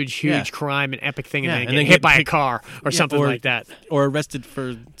huge Yeah. crime, an epic thing, Yeah, and and then then get hit get by a picked- car or Yeah, something or- like that. or arrested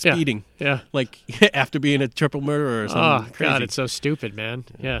for speeding. Yeah. Like after being a triple murderer or Oh something. God, crazy. it's so stupid, man.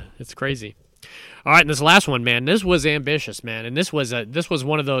 Yeah, it's crazy. All right, and this last one, man, this was ambitious, man, and this was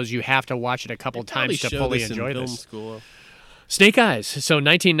one of those you have to watch it a couple Probably times to show fully this in enjoy film this. school. Snake Eyes. So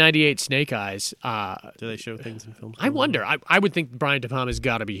 1998 Snake Eyes. Do they show things in film school? I wonder. I would think Brian De Palma's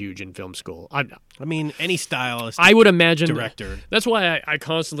got to be huge in film school. I mean, any stylist. I would imagine Director. That's why I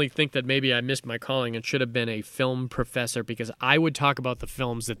constantly think that maybe I missed my calling and should have been a film professor, because I would talk about the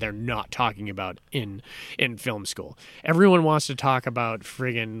films that they're not talking about in film school. Everyone wants to talk about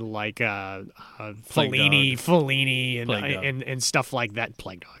friggin' like Fellini, Plague Dog. and stuff like that.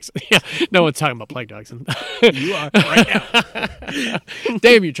 Plague Dogs. Yeah, no one's talking about Plague Dogs. You are right now.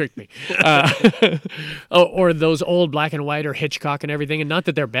 Damn, you tricked me. Or those old black and white or Hitchcock and everything. And not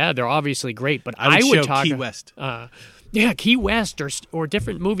that they're bad; they're obviously great. But I would show talk Key West yeah, Key West or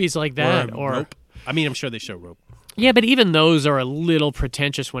different movies like that, or Rope. I mean, I'm sure they show Rope. Yeah, but even those are a little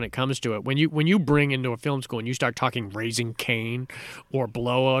pretentious when it comes to it. When you bring into a film school and you start talking Raising Cain or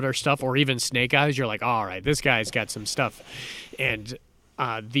Blowout or stuff, or even Snake Eyes, you're like, all right, this guy's got some stuff. And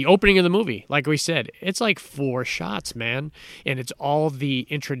the opening of the movie, like we said, it's like 4 shots, man, and it's all the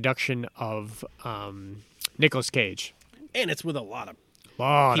introduction of Nicolas Cage. And it's with a lot of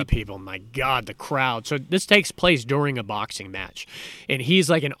Lot of people. My God, the crowd. So this takes place during a boxing match, and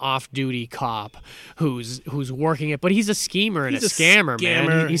he's like an off-duty cop who's working it, but he's a schemer and He's a scammer, man.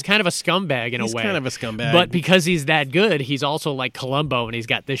 scammer. He's kind of a scumbag in He's a way. kind of a scumbag. But because he's that good, he's also like Columbo, and he's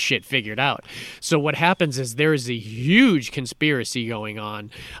got this shit figured out. So what happens is there is a huge conspiracy going on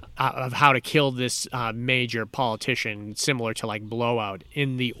of how to kill this major politician, similar to like Blowout,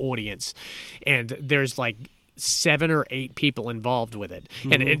 in the audience, and there's like 7 or 8 people involved with it,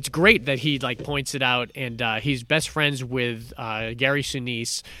 and it's great that he like points it out. And he's best friends with Gary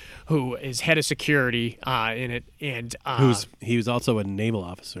Sinise, who is head of security in it, and he was also a naval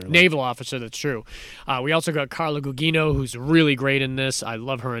officer. naval officer. That's true. We also got Carla Gugino, who's really great in this. I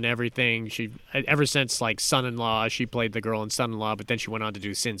love her in everything. She ever since like Son-in-Law, she played the girl in Son-in-Law, but then she went on to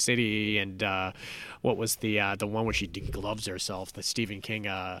do Sin City and what was the one where she gloves herself? The Stephen King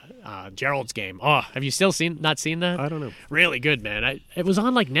Gerald's Game. Oh, have you still not seen that? I don't know. Really good, man. It was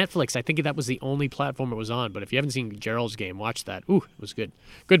on like Netflix. I think that was the only platform it was on. But if you haven't seen Gerald's Game, watch that. Ooh, it was good.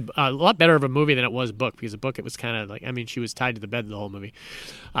 Good. A lot better of a movie than it was a book, because the book, it was kind of like, I mean, she was tied to the bed the whole movie.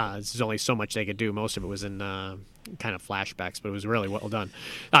 There's only so much they could do. Most of it was in kind of flashbacks, but it was really well done.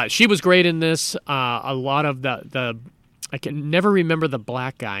 She was great in this. A lot of the I can never remember the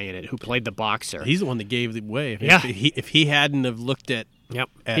black guy in it who played the boxer. He's the one that gave it away. Yeah. If he hadn't have looked at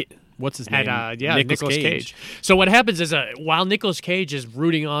what's his name? Nicolas Cage. So what happens is while Nicolas Cage is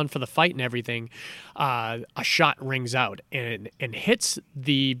rooting on for the fight and everything, a shot rings out and hits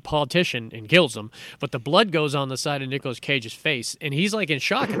the politician and kills him. But the blood goes on the side of Nicolas Cage's face, and he's like in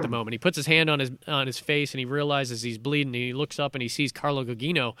shock at the moment. He puts his hand on his face, and he realizes he's bleeding. And he looks up and he sees Carla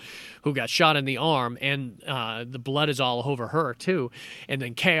Gugino, who got shot in the arm, and the blood is all over her too. And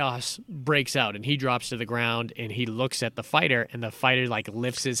then chaos breaks out, and he drops to the ground, and he looks at the fighter, and the fighter like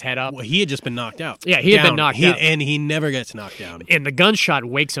lifts his head up. Well, he had just been knocked out. Yeah, he had been knocked out. And he never gets knocked down. And the gunshot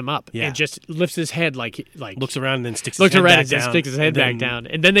wakes him up, Yeah. and just lifts his head like Looks around and then sticks his head back down. sticks his head back down.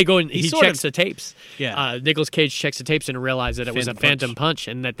 And then they go and he sort checks of- the tapes. Yeah. Nicolas Cage checks the tapes and realizes that it was a phantom punch,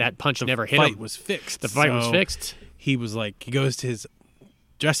 and that punch never hit fight him. was fixed. The fight was So fixed. He was like, he goes to his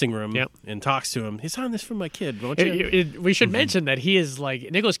dressing room Yep. and talks to him. He's on this for my kid, won't you? We should mention that he is like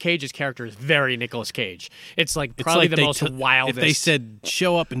Nicolas Cage's character is very Nicolas Cage. It's like probably the they most took- wildest. If they said,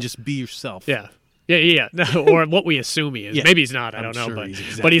 show up and just be yourself. Yeah. Yeah. Or what we assume he is. Yeah. Maybe he's not. I I'm don't know. sure But he's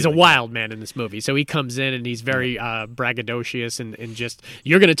exactly but he's a like wild man in this movie. So he comes in and he's very braggadocious and just,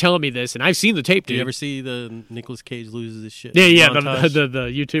 you're going to tell me this. And I've seen the tape, Do dude. you ever see the Nicolas Cage loses his shit? Yeah, montage? the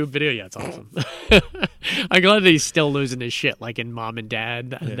YouTube video. Yeah, it's awesome. I'm glad that he's still losing his shit, like in Mom and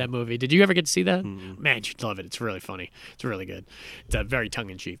Dad, that movie. Did you ever get to see that? Man, you'd love it. It's really funny. It's really good. It's very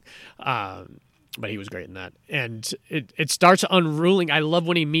tongue-in-cheek. But he was great in that. And it starts unruling. I love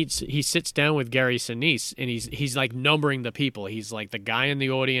when he sits down with Gary Sinise, and he's like numbering the people. He's like the guy in the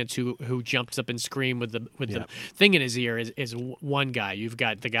audience who jumps up and screams with the thing in his ear is one guy. You've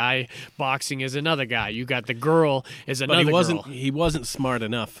got the guy boxing is another guy. You got the girl is another girl. He wasn't smart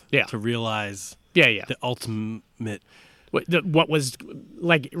enough to realize the ultimate. What was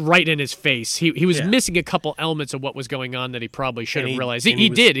like right in his face. He was Yeah. missing a couple elements of what was going on that he probably should have realized. and He he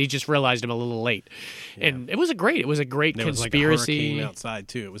was- did. He just realized him a little late. And it was a great There was like a conspiracy. hurricane outside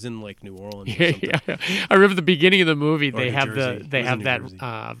too. It was in like New Orleans. Or Yeah, something. yeah. I remember the beginning of the movie. Or They New have Jersey. they It was have in that. New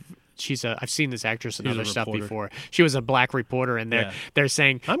Jersey. I've seen this actress in She was other a stuff reporter. before. She was a black reporter, and Yeah. they're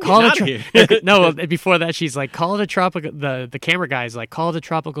saying, I'm "Call getting it." outta here. No, before that, she's like, "Call it a tropical." The camera guy's like, "Call it a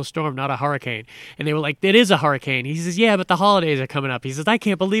tropical storm, not a hurricane." And they were like, "It is a hurricane." He says, "Yeah, but the holidays are coming up." He says, "I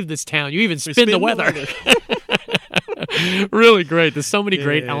can't believe this town. You even spin the weather." Really great. There's so many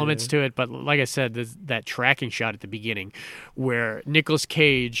great elements to it, but like I said, there's that tracking shot at the beginning where Nicolas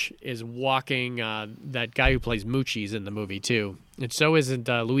Cage is walking. That guy who plays Moochie's in the movie too, and so isn't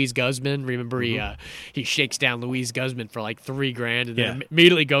Louise Guzman. Remember, he shakes down Louise Guzman for like $3,000, and then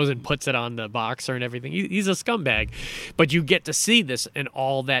immediately goes and puts it on the boxer and everything. He's a scumbag, but you get to see this in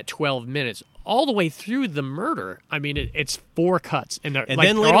all that 12 minutes. All the way through the murder. I mean, it's 4 cuts, and And like,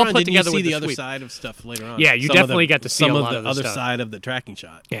 then they're later all on, put did you together see with the the other sweep. side of stuff later on? Yeah, you definitely got to see some a of lot the of the other stuff. side of the tracking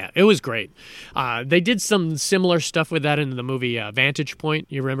shot. Yeah, it was great. They did some similar stuff with that in the movie Vantage Point.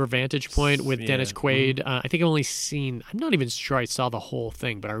 You remember Vantage Point with Dennis Quaid? I think I've only seen. I'm not even sure I saw the whole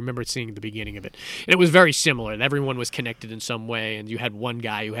thing, but I remember seeing the beginning of it. And it was very similar. Everyone was connected in some way, and you had one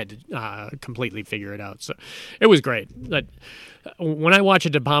guy who had to completely figure it out. So it was great. But when I watch a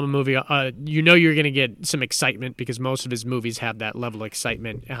De Palma movie, you know you're going to get some excitement because most of his movies have that level of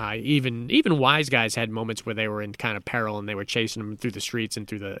excitement. Even Wise Guys had moments where they were in kind of peril and they were chasing him through the streets and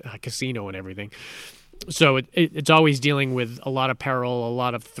through the casino and everything. So it's always dealing with a lot of peril, a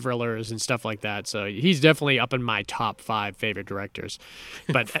lot of thrillers and stuff like that. So he's definitely up in my top 5 favorite directors.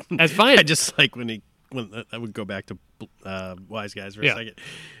 But as fine, I just like when I would go back to Wise Guys for a second,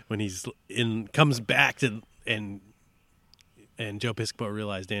 when he's comes back to and Joe Piscopo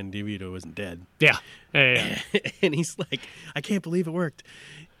realized Dan DeVito wasn't dead. Yeah. And he's like, I can't believe it worked.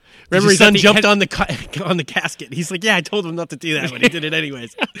 Remember his son jumped on the casket. He's like, yeah, I told him not to do that, but he did it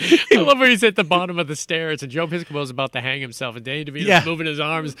anyways. I love where he's at the bottom of the stairs and Joe Piscopo's about to hang himself and Danny DeVito's moving his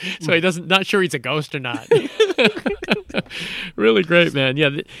arms so not sure he's a ghost or not. Really great, man. Yeah,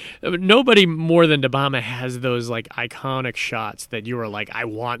 nobody more than De Palma has those like iconic shots that you were like, I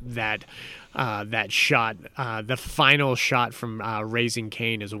want that. That shot, the final shot from Raising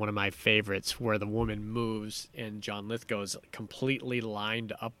Cain is one of my favorites, where the woman moves and John Lithgow's completely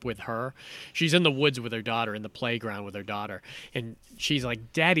lined up with her. She's in the woods with her daughter, in the playground with her daughter, and she's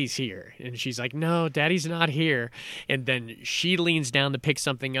like, Daddy's here. And she's like, no, Daddy's not here. And then she leans down to pick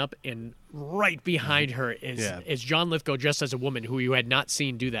something up, and right behind her is John Lithgow dressed as a woman who you had not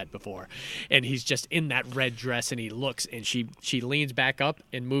seen do that before. And he's just in that red dress, and he looks, and she leans back up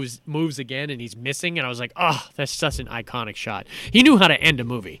and moves again, and he's missing. And I was like, oh, that's such an iconic shot. He knew how to end a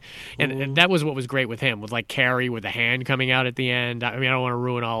movie. And that was what was great with him, with like Carrie with the hand coming out at the end. I mean, I don't want to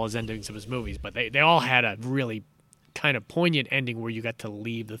ruin all his endings of his movies, but they all had a really kind of poignant ending where you got to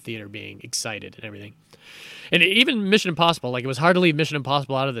leave the theater being excited and everything. And even Mission Impossible, like, it was hard to leave Mission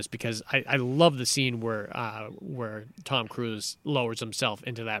Impossible out of this because I love the scene where Tom Cruise lowers himself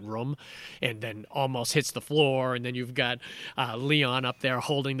into that room and then almost hits the floor, and then you've got Leon up there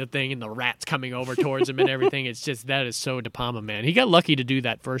holding the thing and the rats coming over towards him and everything. It's just, that is so De Palma, man. He got lucky to do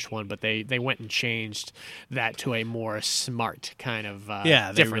that first one, but they went and changed that to a more smart kind of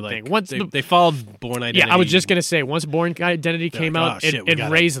different thing. Once they followed Bourne Identity. Yeah, I was just going to say, once Bourne Identity came out, it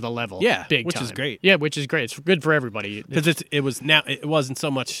raised the level big which time. Is great. Yeah, which is great. It's good for everybody. Because it wasn't so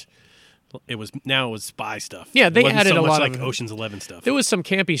much. It was spy stuff. Yeah, they added so a much lot like of Ocean's 11 stuff. There was some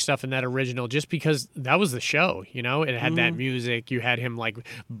campy stuff in that original, just because that was the show. You know, it had that music. You had him like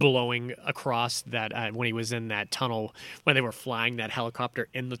blowing across that when he was in that tunnel when they were flying that helicopter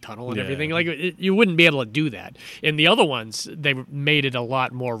in the tunnel and everything. Like you wouldn't be able to do that. In the other ones, they made it a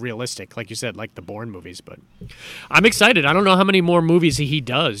lot more realistic, like you said, like the Bourne movies. But I'm excited. I don't know how many more movies he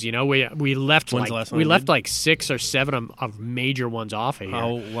does. You know, we left like 6 or 7 of major ones off of here. How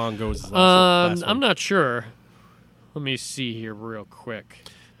long ago was this last one? I'm not sure. Let me see here real quick.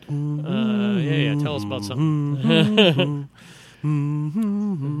 Tell us about something.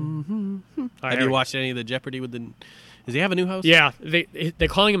 Have you watched any of the Jeopardy with the... Does he have a new host? Yeah, they're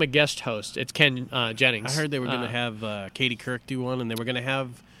calling him a guest host. It's Ken Jennings. I heard they were going to have Katie Kirk do one, and they were going to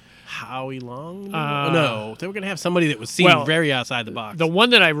have Howie Long? No, they were going to have somebody that was seen very outside the box. The one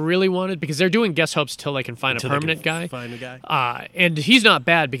that I really wanted, because they're doing guest hosts till they can find a permanent guy. Find a guy. And he's not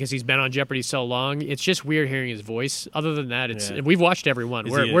bad because he's been on Jeopardy so long. It's just weird hearing his voice. Other than that, we've watched every one.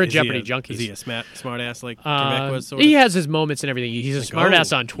 We're Jeopardy junkies. Is he a smart ass like Trebek was? Sort of? He has his moments and everything. He's a smart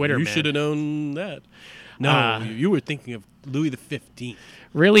ass on Twitter, You man. should have known that. No, you were thinking of Louis the 15th.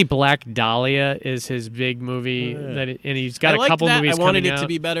 Really, Black Dahlia is his big movie, and he's got a couple movies coming out. I wanted it to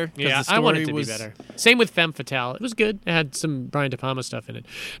be better. Yeah, I wanted it to be better. Same with Femme Fatale. It was good. It had some Brian De Palma stuff in it.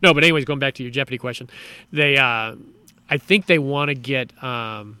 No, but anyways, going back to your Jeopardy question, I think they want to get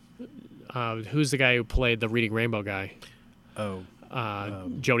who's the guy who played the Reading Rainbow guy?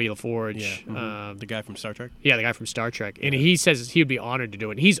 Jodie LaForge. The guy from Star Trek? Yeah, the guy from Star Trek. And he says he would be honored to do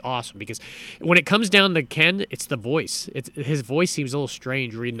it. And he's awesome because when it comes down to Ken, it's the voice. His voice seems a little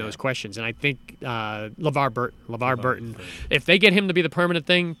strange reading those questions. And I think LeVar Burton, if they get him to be the permanent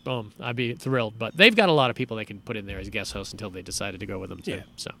thing, boom, I'd be thrilled. But they've got a lot of people they can put in there as guest hosts until they decided to go with them too. Yeah.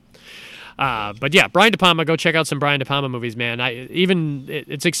 So. But yeah, Brian De Palma, go check out some Brian De Palma movies, man.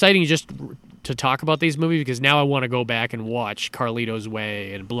 It's exciting just to talk about these movies because now I want to go back and watch Carlito's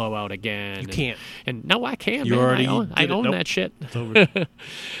Way and Blowout again. You can't. And no, I can. You man. already I own that shit. It's over.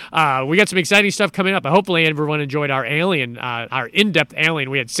 We got some exciting stuff coming up. Hopefully everyone enjoyed our Alien, our in-depth Alien.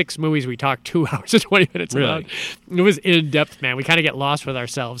 We had 6 movies we talked 2 hours and 20 minutes about. It was in-depth, man. We kind of get lost with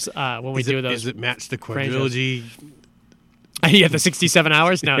ourselves when we do those. Does it match the quadrilogy? Yeah, the 67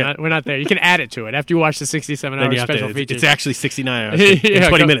 hours? No, we're not there. You can add it to it after you watch the 67 Then hour you have special to, features. it's actually 69 hours Yeah, and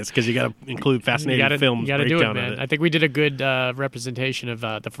 20 go- minutes because you got to include fascinating films. You got to do it, breakdown man. of I think we did a good representation of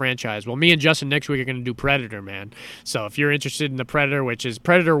the franchise. Well, me and Justin next week are going to do Predator, man. So if you're interested in the Predator, which is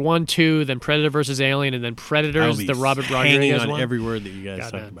Predator 1, 2, then Predator versus Alien, and then Predators, I'll be the Robert hanging Rodriguez on one. every word that you guys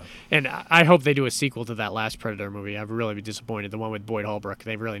God, talked man. about. And I hope they do a sequel to that last Predator movie. I'd really be disappointed. The one with Boyd Holbrook.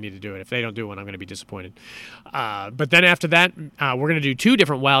 They really need to do it. If they don't do one, I'm going to be disappointed. But then after that, we're going to do 2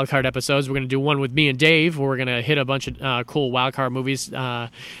 different Wildcard episodes. We're going to do one with me and Dave, where we're going to hit a bunch of cool Wildcard movies that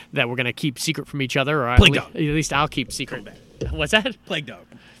we're going to keep secret from each other. Or Plague Dog. at least I'll keep secret. What's that? Plague Dog.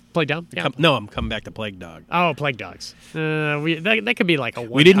 Plague Dog? Yeah. No, I'm coming back to Plague Dog. Oh, Plague Dogs. That could be like a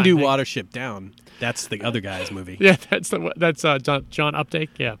one. We didn't do Watership Down. That's the other guy's movie. Yeah, that's John Updike.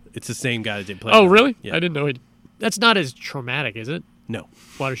 Yeah. It's the same guy that did Plague Oh, Dog. really? Yeah. I didn't know. That's not as traumatic, is it? No.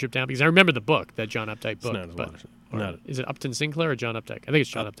 Watership Down, because I remember the book, that John Updike book. not as but- Watership. or Not- is it Upton Sinclair or John Updike? I think it's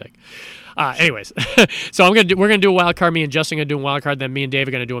John Updike. Anyways, so we're gonna do a wild card. Me and Justin are gonna do a wild card. Then me and Dave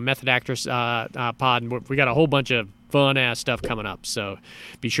are gonna do a Method Actress pod. And we got a whole bunch of fun ass stuff coming up. So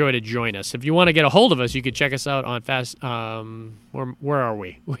be sure to join us. If you want to get a hold of us, you can check us out on where are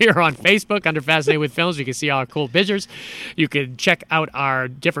we? We are on Facebook under Fascinated with Films. You can see all our cool pictures. You can check out our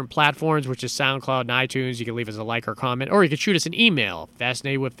different platforms, which is SoundCloud and iTunes. You can leave us a like or comment, or you can shoot us an email,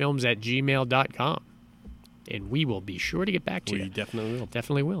 fascinatedwithfilms@gmail.com. And we will be sure to get back to We you. definitely will.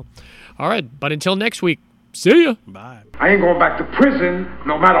 Definitely will. All right, but until next week, see ya. Bye. I ain't going back to prison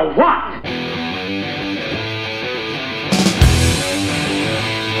no matter what.